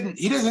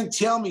he doesn't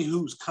tell me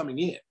who's coming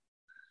in.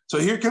 So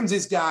here comes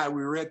this guy.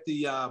 We were at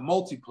the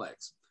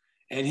multiplex,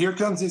 and here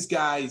comes this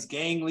guy. He's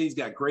gangly. He's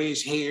got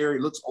grayish hair. He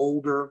looks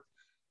older.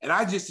 And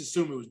I just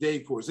assumed it was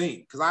Dave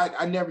Corzine because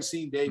I never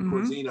seen Dave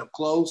Corzine up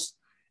close,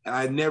 and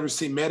I'd never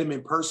met him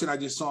in person. I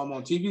just saw him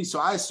on TV. So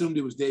I assumed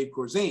it was Dave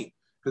Corzine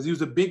because he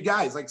was a big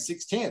guy. He's like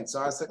 6'10". So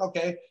I said,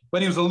 okay.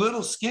 But he was a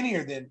little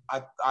skinnier than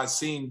I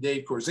seen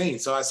Dave Corzine.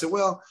 So I said,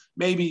 well,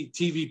 maybe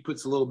TV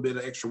puts a little bit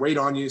of extra weight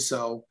on you.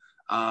 So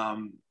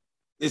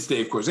it's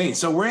Dave Corzine.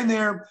 So we're in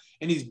there,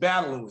 and he's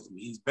battling with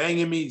me. He's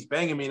banging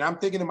me. And I'm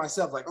thinking to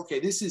myself, like, okay,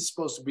 this is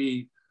supposed to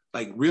be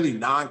like really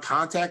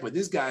non-contact, but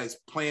this guy is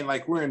playing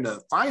like we're in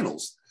the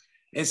finals.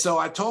 And so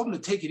I told him to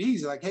take it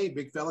easy. Like, hey,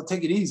 big fella,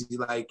 take it easy.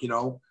 Like,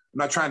 I'm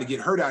not trying to get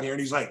hurt out here. And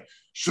he's like,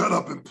 shut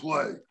up and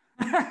play.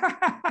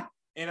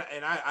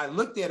 And I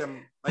looked at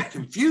him like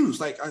confused,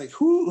 like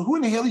who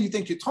in the hell do you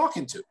think you're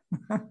talking to?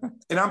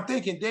 And I'm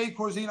thinking, Dave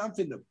Corzine,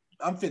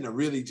 I'm finna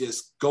really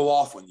just go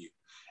off on you.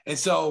 And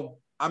so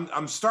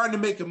I'm starting to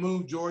make a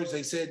move, George.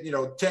 They said,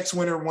 Tex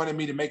Winter wanted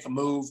me to make a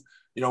move,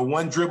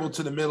 one dribble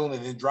to the middle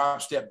and then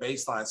drop step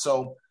baseline.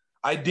 So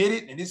I did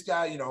it, and this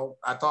guy,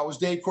 I thought was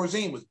Dave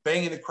Corzine, was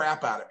banging the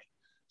crap out of me.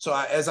 So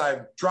as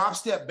I drop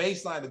step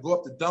baseline to go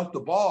up to dunk the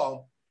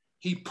ball,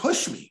 he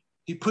pushed me.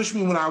 He pushed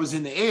me when I was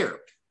in the air.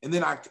 And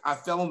then I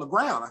fell on the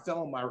ground. I fell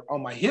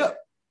on my hip.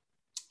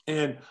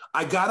 And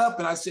I got up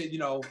and I said,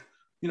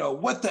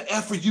 what the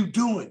F are you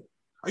doing?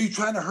 Are you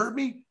trying to hurt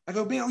me? I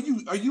go, man,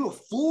 are you a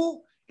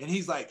fool? And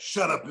he's like,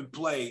 shut up and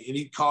play. And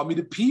he called me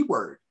the P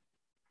word.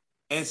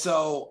 And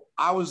so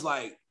I was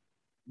like,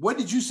 what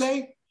did you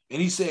say?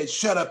 And he said,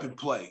 shut up and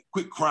play.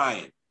 Quit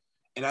crying.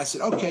 And I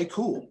said, okay,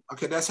 cool.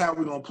 Okay, that's how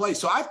we're going to play.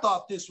 So I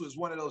thought this was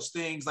one of those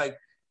things like,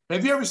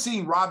 have you ever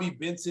seen Robbie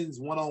Benson's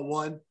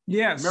One-on-One?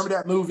 Yes. Remember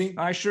that movie?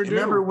 I sure do.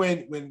 Remember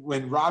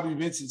when Robbie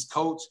Benson's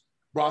coach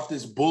brought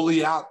this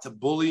bully out to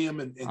bully him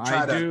and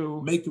try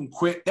to make him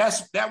quit?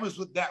 That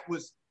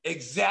was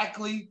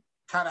exactly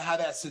kind of how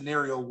that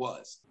scenario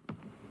was.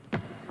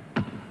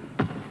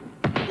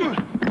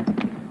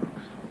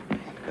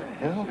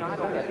 Hell?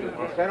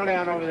 Settle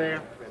down over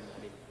there.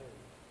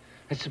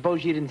 I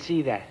suppose you didn't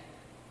see that.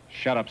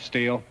 Shut up,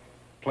 Steele.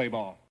 Play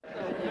ball.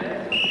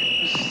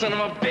 Son of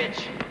a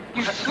bitch!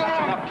 You son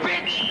of a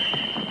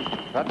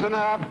bitch! That's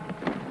enough.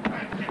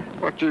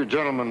 What you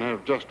gentlemen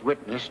have just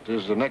witnessed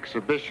is an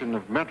exhibition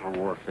of mental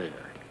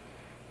warfare,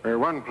 where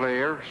one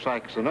player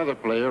psychs another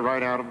player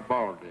right out of the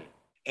ball game.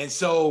 And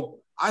so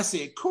I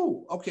said,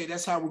 cool, okay,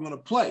 that's how we're going to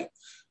play.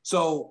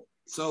 So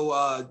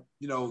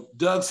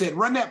Doug said,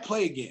 run that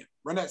play again.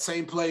 Run that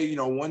same play,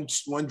 one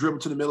dribble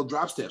to the middle,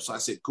 drop step. So I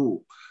said,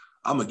 cool,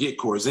 I'm going to get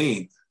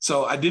Corzine.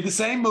 So I did the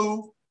same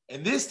move.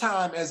 And this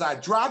time, as I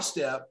drop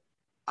step,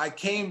 I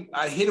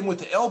hit him with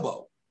the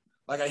elbow.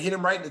 Like I hit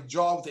him right in the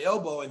jaw with the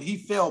elbow, and he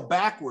fell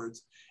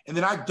backwards. And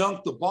then I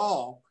dunked the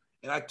ball,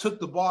 and I took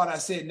the ball, and I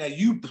said, now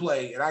you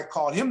play. And I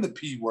called him the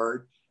P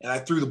word, and I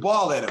threw the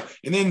ball at him.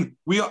 And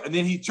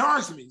then he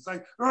charged me. It's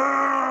like,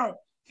 argh!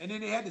 And then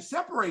they had to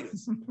separate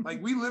us.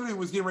 Like we literally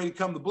was getting ready to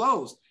come to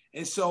blows.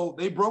 And so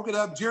they broke it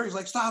up. Jerry's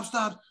like, stop.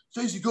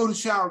 Stacey, go to the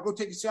shower. Go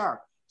take a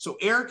shower. So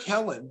Eric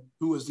Helen,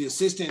 who was the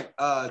assistant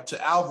to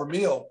Al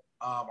Vermeil,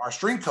 our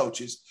string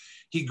coaches,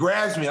 he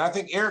grabs me. And I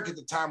think Eric at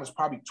the time was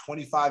probably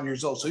 25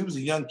 years old. So he was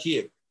a young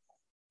kid.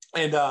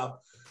 And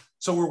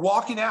so we're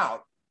walking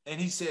out,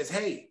 and he says,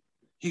 hey,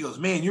 he goes,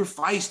 man, you're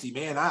feisty,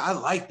 man. I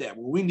like that.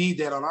 Well, we need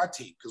that on our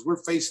team because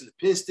we're facing the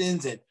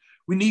Pistons, and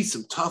we need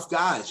some tough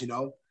guys,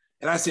 And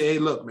I said, hey,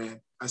 look, man.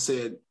 I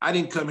said, I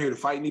didn't come here to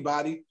fight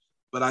anybody,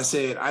 but I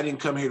said, I didn't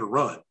come here to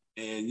run.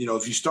 And,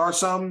 if you start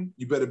something,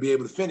 you better be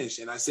able to finish.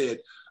 And I said,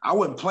 I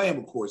wasn't playing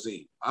with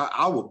Corzine.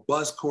 I would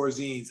bust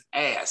Corzine's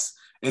ass.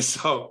 And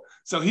so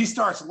he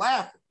starts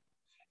laughing.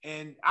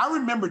 And I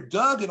remember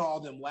Doug and all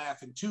them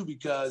laughing too,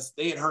 because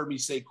they had heard me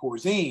say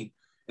Corzine,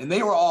 and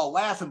they were all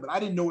laughing, but I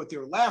didn't know what they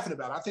were laughing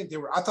about. I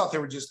thought they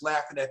were just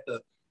laughing at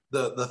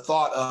the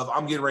thought of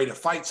I'm getting ready to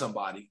fight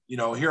somebody.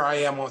 Here I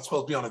am, I'm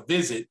supposed to be on a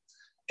visit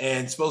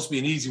and it's supposed to be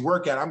an easy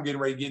workout. I'm getting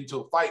ready to get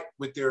into a fight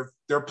with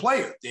their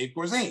player, Dave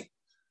Corzine.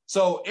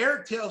 So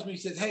Eric tells me, he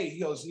says, hey, he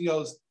goes,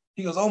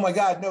 oh my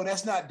God, no,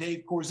 that's not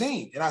Dave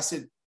Corzine. And I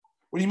said,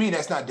 what do you mean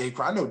that's not Dave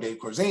Corzine? I know Dave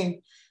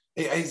Corzine.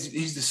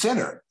 He's the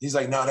center. He's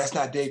like, no, that's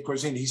not Dave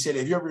Corzine. He said,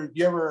 have you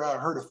ever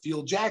heard of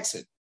Phil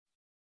Jackson?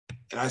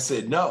 And I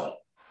said, no.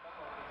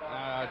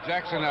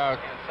 Jackson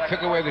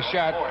took away the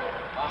shot,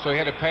 so he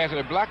had to pass it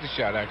and block the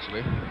shot,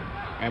 actually,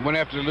 and went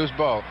after the loose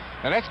ball.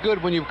 Now, that's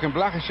good when you can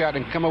block a shot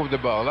and come over the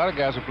ball. A lot of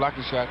guys will block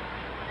the shot,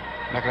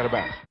 knock it out of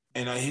bounds.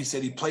 And he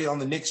said he played on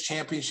the Knicks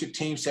championship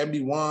team,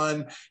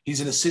 71.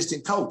 He's an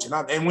assistant coach.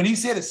 And when he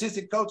said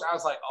assistant coach, I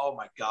was like, oh,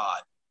 my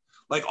God.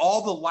 Like,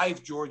 all the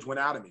life, George, went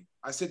out of me.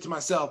 I said to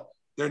myself,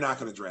 they're not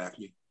going to draft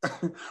me.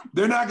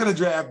 They're not going to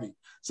draft me.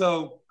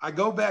 So I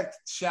go back,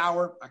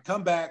 shower. I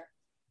come back.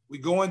 We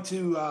go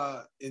into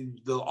in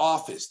the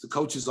office, the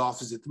coach's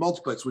office at the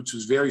multiplex, which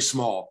was very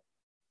small.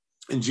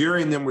 And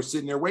Jerry and them were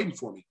sitting there waiting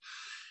for me.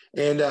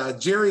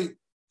 And Jerry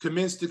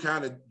commenced to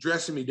kind of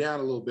dressing me down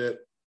a little bit.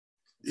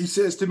 He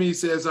says to me,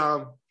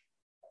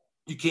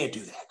 you can't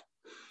do that.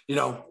 You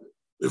know,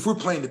 if we're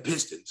playing the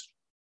Pistons,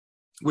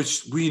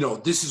 which we know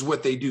this is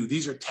what they do.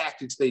 These are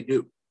tactics they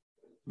do.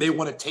 They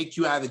want to take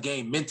you out of the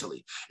game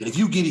mentally. And if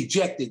you get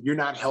ejected, you're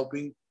not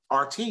helping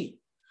our team.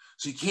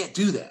 So you can't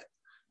do that.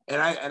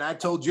 And I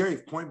told Jerry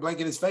point blank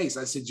in his face,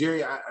 I said,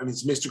 Jerry, I mean,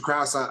 it's Mr.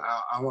 Krause.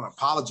 I want to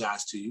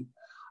apologize to you.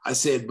 I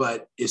said,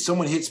 but if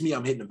someone hits me,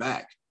 I'm hitting the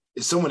back.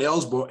 If someone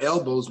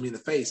elbows me in the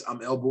face,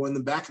 I'm elbowing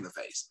them back in the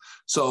face.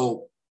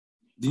 So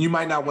then you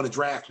might not want to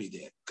draft me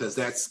then, because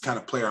that's the kind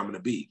of player I'm going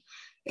to be.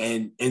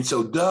 And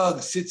so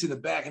Doug sits in the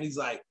back and he's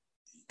like,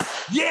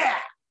 yeah,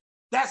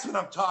 that's what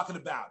I'm talking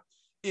about.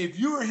 If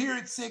you are here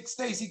at 6,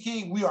 Stacey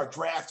King, we are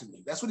drafting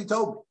you. That's what he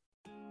told me.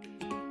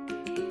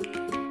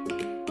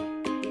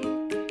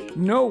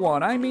 No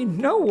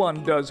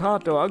one does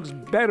hot dogs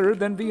better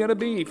than Vienna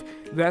Beef.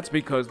 That's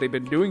because they've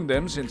been doing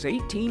them since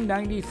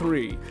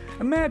 1893.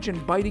 Imagine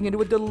biting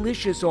into a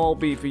delicious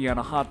all-beef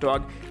Vienna hot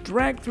dog,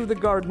 dragged through the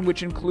garden,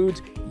 which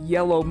includes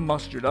yellow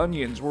mustard,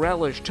 onions,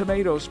 relish,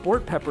 tomatoes,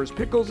 sport peppers,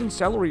 pickles, and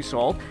celery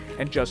salt,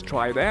 and just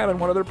try that on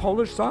one of their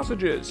Polish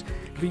sausages.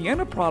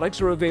 Vienna products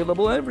are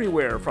available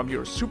everywhere, from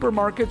your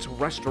supermarkets,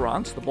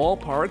 restaurants, the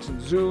ballparks, and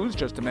zoos,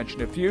 just to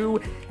mention a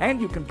few, and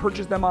you can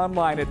purchase them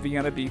online at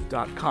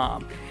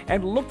viennabeef.com.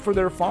 And look for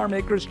their Farm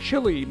Acres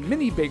chili,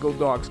 mini bagel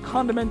dogs,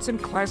 condiments, and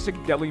classic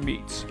deli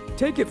meats.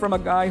 Take it from a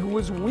guy who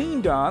was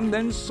weaned on,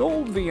 then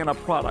sold Vienna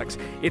products.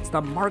 It's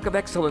the mark of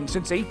excellence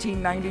since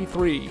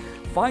 1893.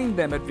 Find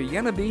them at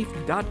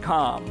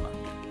viennabeef.com.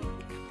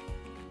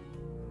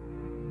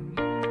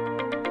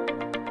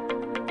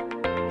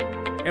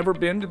 Ever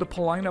been to the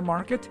Paulina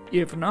Market?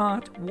 If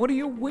not, what are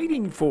you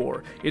waiting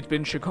for? It's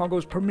been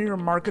Chicago's premier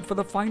market for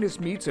the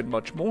finest meats and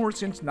much more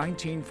since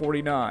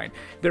 1949.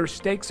 Their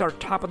steaks are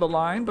top of the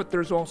line, but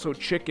there's also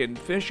chicken,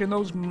 fish, and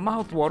those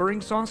mouth-watering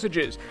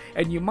sausages.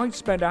 And you might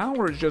spend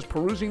hours just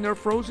perusing their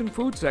frozen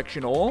food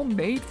section, all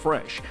made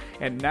fresh.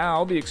 And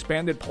now the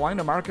expanded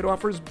Paulina Market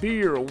offers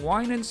beer,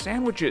 wine, and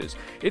sandwiches.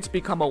 It's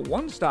become a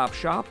one-stop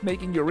shop,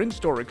 making your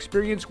in-store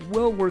experience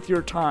well worth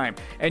your time.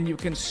 And you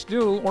can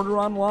still order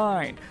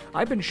online.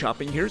 I've been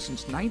shopping here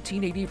since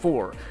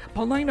 1984.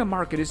 Paulina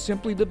Market is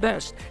simply the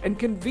best and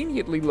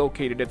conveniently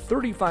located at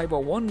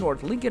 3501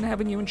 North Lincoln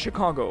Avenue in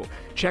Chicago.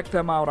 Check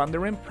them out on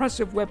their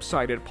impressive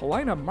website at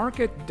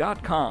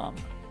paulinamarket.com.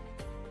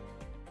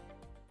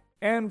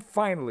 And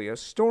finally, a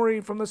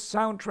story from the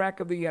soundtrack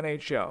of the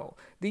NHL.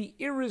 The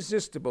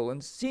irresistible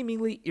and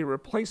seemingly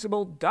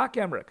irreplaceable Doc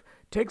Emrick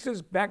takes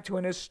us back to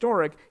an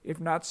historic,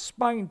 if not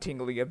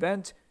spine-tingling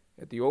event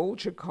at the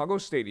old Chicago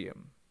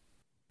Stadium.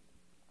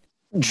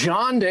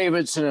 John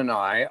Davidson and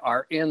I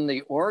are in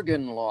the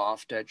organ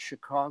loft at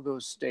Chicago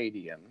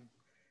Stadium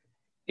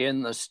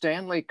in the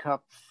Stanley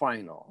Cup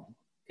final.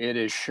 It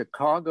is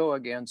Chicago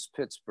against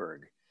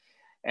Pittsburgh.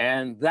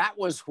 And that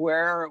was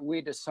where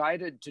we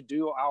decided to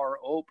do our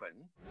open.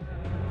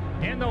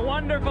 In the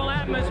wonderful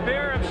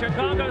atmosphere of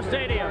Chicago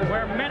Stadium,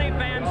 where many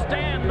fans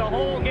stand the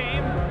whole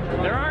game,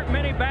 there aren't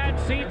many bad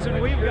seats, and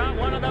we've got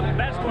one of the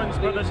best ones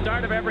for the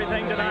start of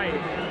everything tonight.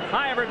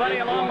 Hi, everybody.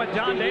 Along with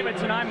John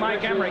Davidson, I'm Mike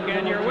Emrick,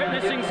 and you're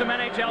witnessing some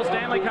NHL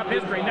Stanley Cup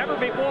history. Never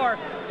before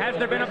has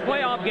there been a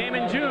playoff game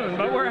in June,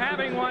 but we're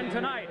having one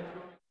tonight.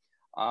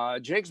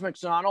 Jakes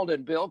McDonald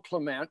and Bill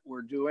Clement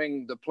were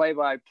doing the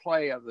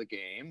play-by-play of the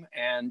game,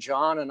 and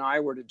John and I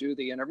were to do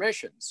the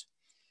intermissions.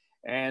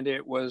 And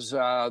it was the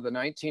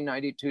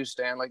 1992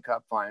 Stanley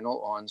Cup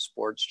Final on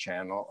Sports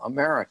Channel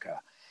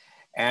America.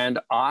 And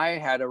I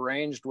had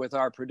arranged with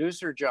our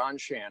producer, John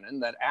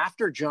Shannon, that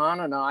after John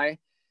and I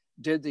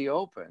did the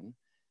open,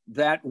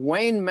 that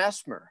Wayne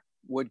Messmer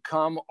would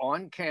come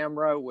on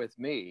camera with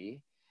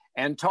me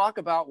and talk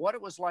about what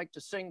it was like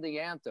to sing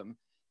the anthem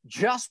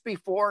just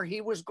before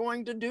he was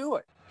going to do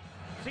it.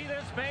 See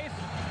this face?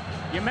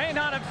 You may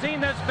not have seen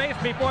this face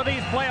before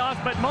these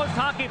playoffs, but most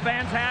hockey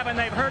fans have, and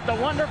they've heard the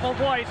wonderful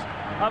voice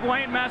of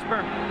Wayne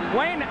Messmer.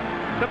 Wayne,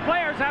 the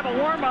players have a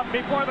warm-up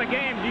before the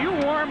game. Do you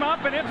warm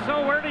up, and if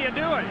so, where do you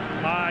do it?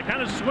 I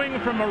kind of swing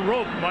from a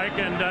rope, Mike,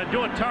 and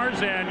do a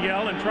Tarzan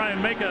yell and try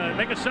and make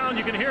a sound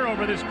you can hear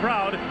over this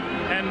crowd.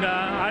 And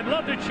I'd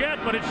love to chat,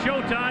 but it's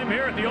showtime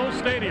here at the old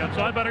stadium,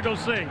 so I better go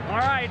sing. All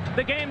right,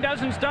 the game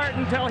doesn't start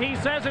until he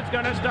says it's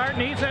going to start,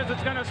 and he says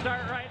it's going to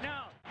start right now.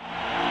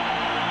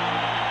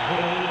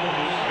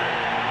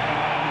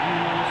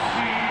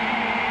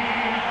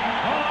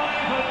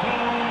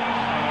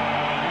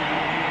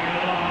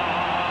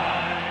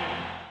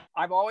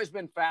 I've always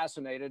been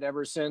fascinated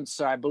ever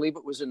since, I believe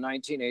it was in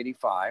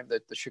 1985,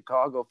 that the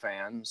Chicago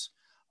fans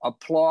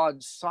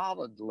applaud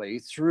solidly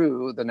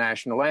through the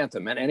national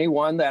anthem. And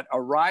anyone that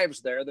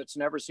arrives there that's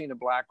never seen a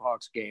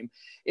Blackhawks game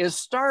is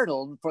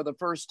startled for the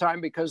first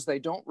time because they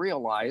don't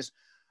realize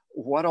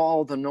what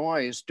all the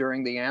noise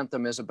during the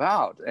anthem is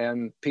about.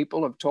 And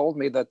people have told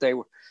me that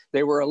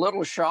they were a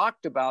little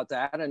shocked about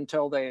that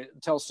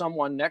until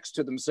someone next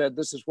to them said,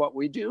 "This is what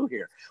we do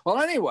here." Well,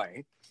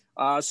 anyway,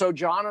 so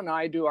John and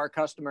I do our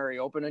customary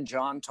open, and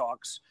John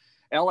talks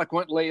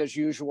eloquently as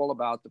usual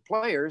about the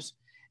players.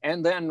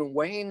 And then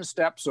Wayne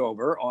steps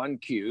over on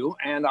cue,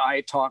 and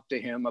I talk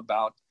to him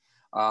about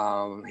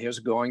his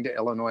going to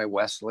Illinois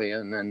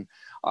Wesleyan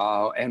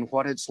and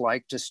what it's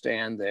like to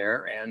stand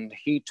there. And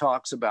he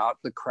talks about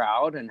the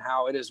crowd and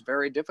how it is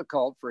very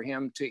difficult for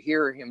him to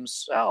hear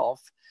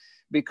himself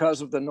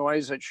because of the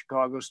noise at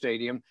Chicago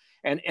Stadium.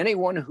 And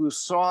anyone who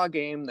saw a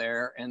game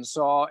there and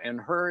saw and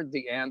heard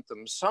the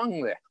anthem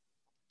sung there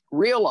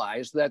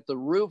realized that the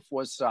roof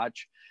was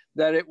such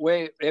that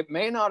it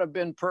may not have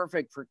been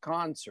perfect for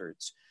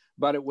concerts,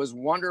 but it was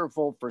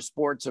wonderful for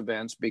sports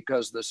events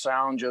because the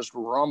sound just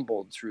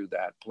rumbled through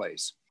that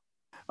place.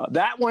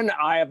 That one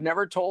I have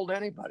never told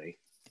anybody.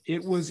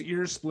 It was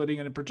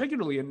ear-splitting, and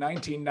particularly in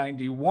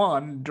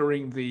 1991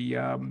 during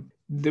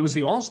there was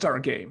the All-Star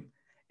game.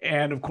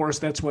 And of course,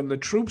 that's when the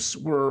troops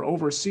were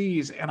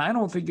overseas. And I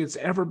don't think it's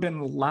ever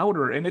been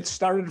louder. And it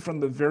started from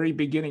the very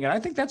beginning. And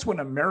I think that's when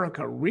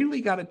America really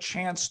got a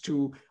chance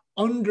to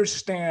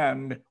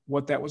understand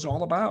what that was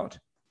all about.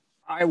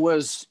 I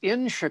was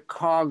in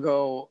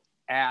Chicago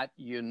at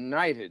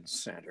United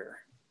Center.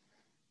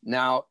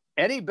 Now,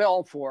 Eddie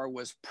Belfour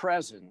was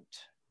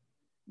present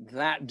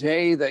that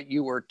day that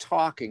you were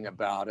talking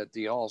about at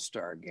the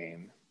All-Star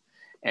game.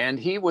 And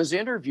he was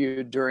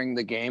interviewed during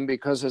the game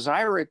because, as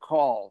I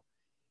recall,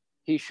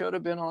 he should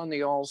have been on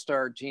the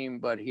All-Star team,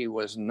 but he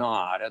was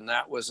not. And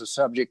that was a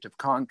subject of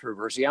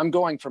controversy. I'm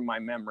going from my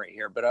memory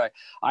here, but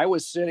I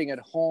was sitting at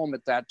home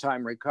at that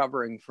time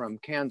recovering from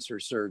cancer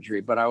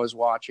surgery, but I was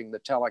watching the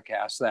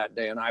telecast that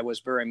day, and I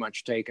was very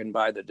much taken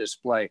by the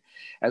display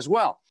as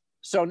well.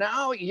 So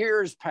now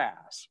years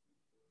pass.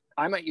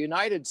 I'm at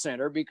United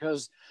Center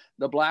because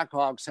the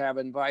Blackhawks have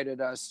invited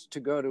us to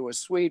go to a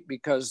suite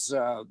because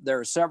there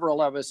are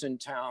several of us in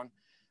town,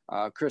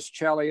 Chris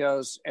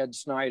Chelios, Ed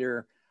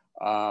Snyder,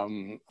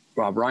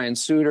 Ryan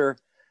Suter.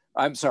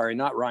 I'm sorry,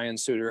 not Ryan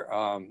Suter,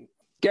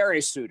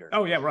 Gary Suter.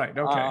 Oh, yeah, right.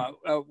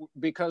 Okay.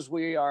 Because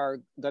we are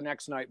the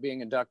next night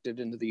being inducted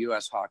into the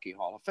U.S. Hockey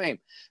Hall of Fame.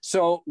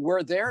 So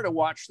we're there to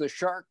watch the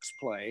Sharks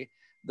play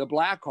the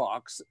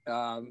Blackhawks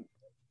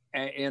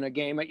in a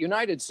game at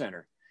United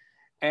Center.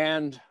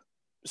 And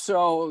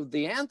so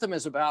the anthem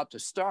is about to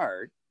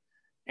start,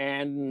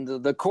 and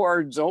the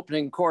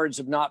opening chords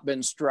have not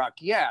been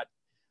struck yet.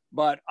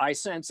 But I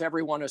sense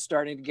everyone is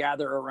starting to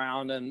gather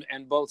around,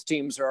 and both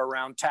teams are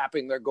around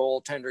tapping their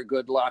goaltender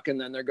good luck, and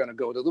then they're going to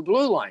go to the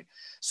blue line.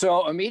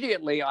 So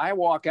immediately I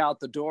walk out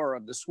the door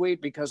of the suite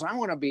because I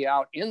want to be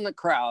out in the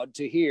crowd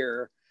to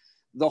hear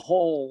the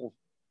whole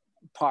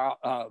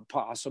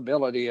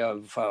possibility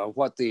of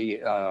what the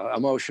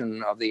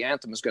emotion of the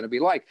anthem is going to be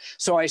like.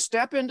 So I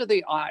step into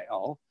the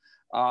aisle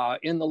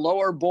in the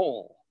lower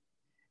bowl,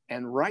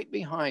 and right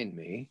behind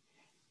me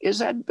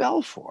is Ed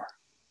Belfour.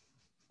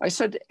 I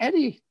said,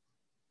 "Eddie,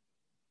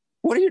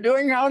 what are you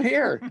doing out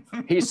here?"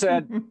 He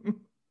said,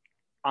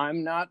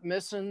 "I'm not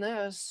missing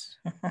this."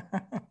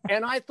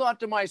 And I thought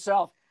to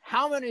myself,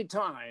 how many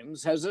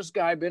times has this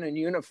guy been in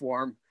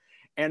uniform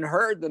and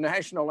heard the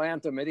national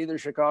anthem at either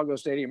Chicago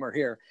Stadium or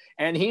here,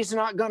 and he's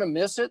not going to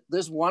miss it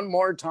this one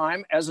more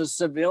time as a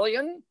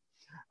civilian?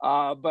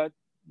 But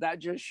that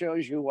just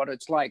shows you what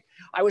it's like.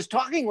 I was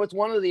talking with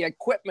one of the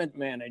equipment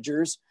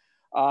managers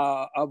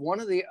of one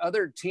of the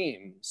other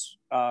teams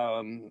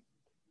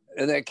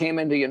that came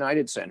into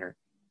United Center.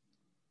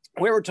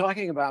 We were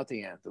talking about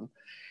the anthem,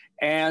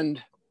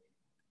 and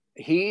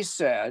he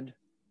said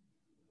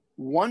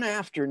one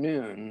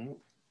afternoon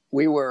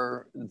we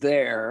were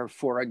there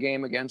for a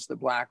game against the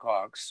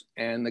Blackhawks,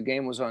 and the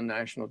game was on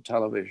national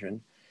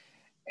television.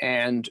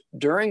 And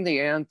during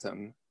the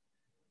anthem,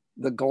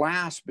 the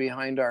glass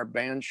behind our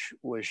bench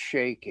was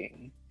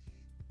shaking,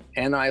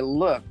 and I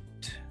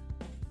looked,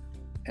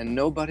 and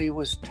nobody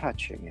was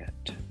touching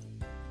it.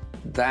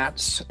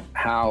 That's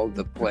how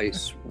the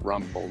place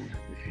rumbled.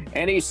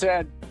 And he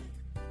said,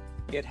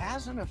 "It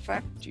has an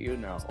effect, you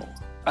know."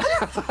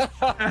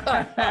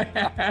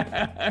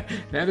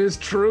 That is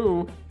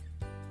true.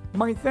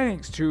 My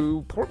thanks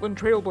to Portland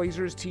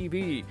Trailblazers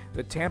TV,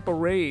 the Tampa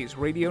Rays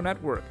Radio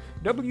Network,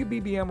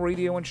 WBBM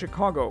Radio in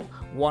Chicago,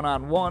 One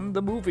on One,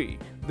 the movie,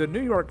 the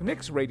New York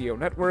Knicks Radio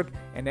Network,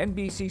 and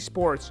NBC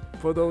Sports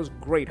for those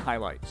great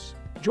highlights.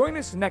 Join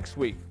us next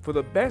week for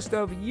the best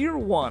of year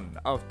one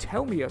of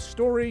Tell Me a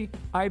Story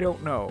I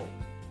Don't Know.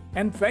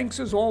 And thanks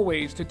as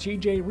always to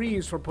TJ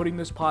Reeves for putting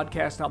this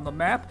podcast on the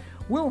map,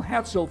 Will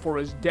Hatzel for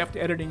his deft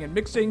editing and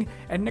mixing,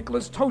 and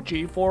Nicholas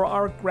Tochi for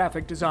our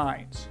graphic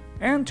designs.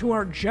 And to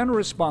our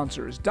generous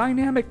sponsors,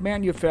 Dynamic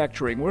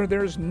Manufacturing, where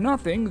there's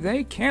nothing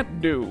they can't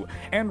do,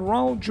 and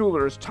Raul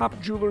Jewelers, top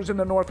jewelers in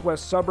the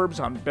northwest suburbs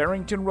on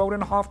Barrington Road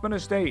and Hoffman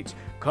Estates.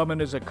 Come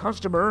in as a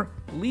customer,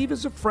 leave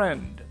as a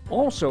friend.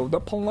 Also, the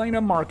Paulina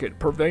Market,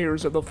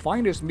 purveyors of the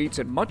finest meats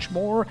and much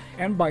more,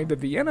 and by the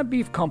Vienna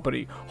Beef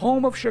Company,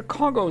 home of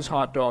Chicago's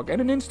hot dog and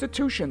an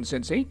institution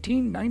since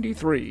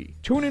 1893.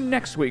 Tune in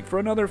next week for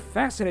another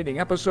fascinating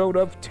episode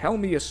of Tell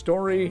Me a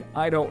Story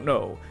I Don't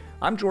Know.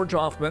 I'm George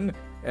Hoffman,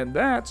 and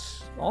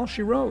that's all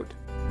she wrote.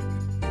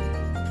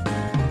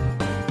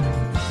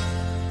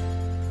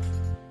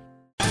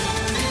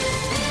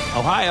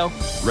 Ohio,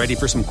 ready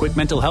for some quick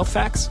mental health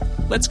facts?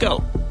 Let's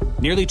go.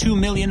 Nearly 2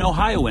 million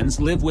Ohioans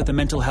live with a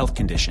mental health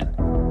condition.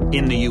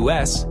 In the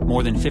U.S.,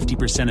 more than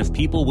 50% of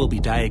people will be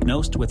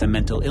diagnosed with a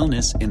mental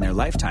illness in their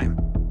lifetime.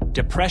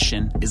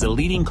 Depression is a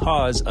leading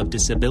cause of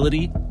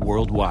disability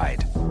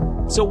worldwide.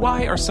 So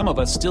why are some of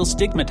us still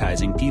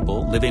stigmatizing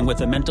people living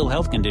with a mental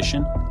health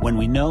condition when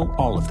we know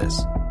all of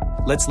this?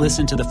 Let's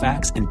listen to the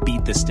facts and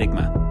beat the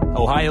stigma.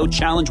 Ohio,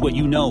 challenge what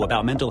you know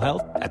about mental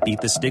health at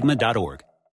beatthestigma.org.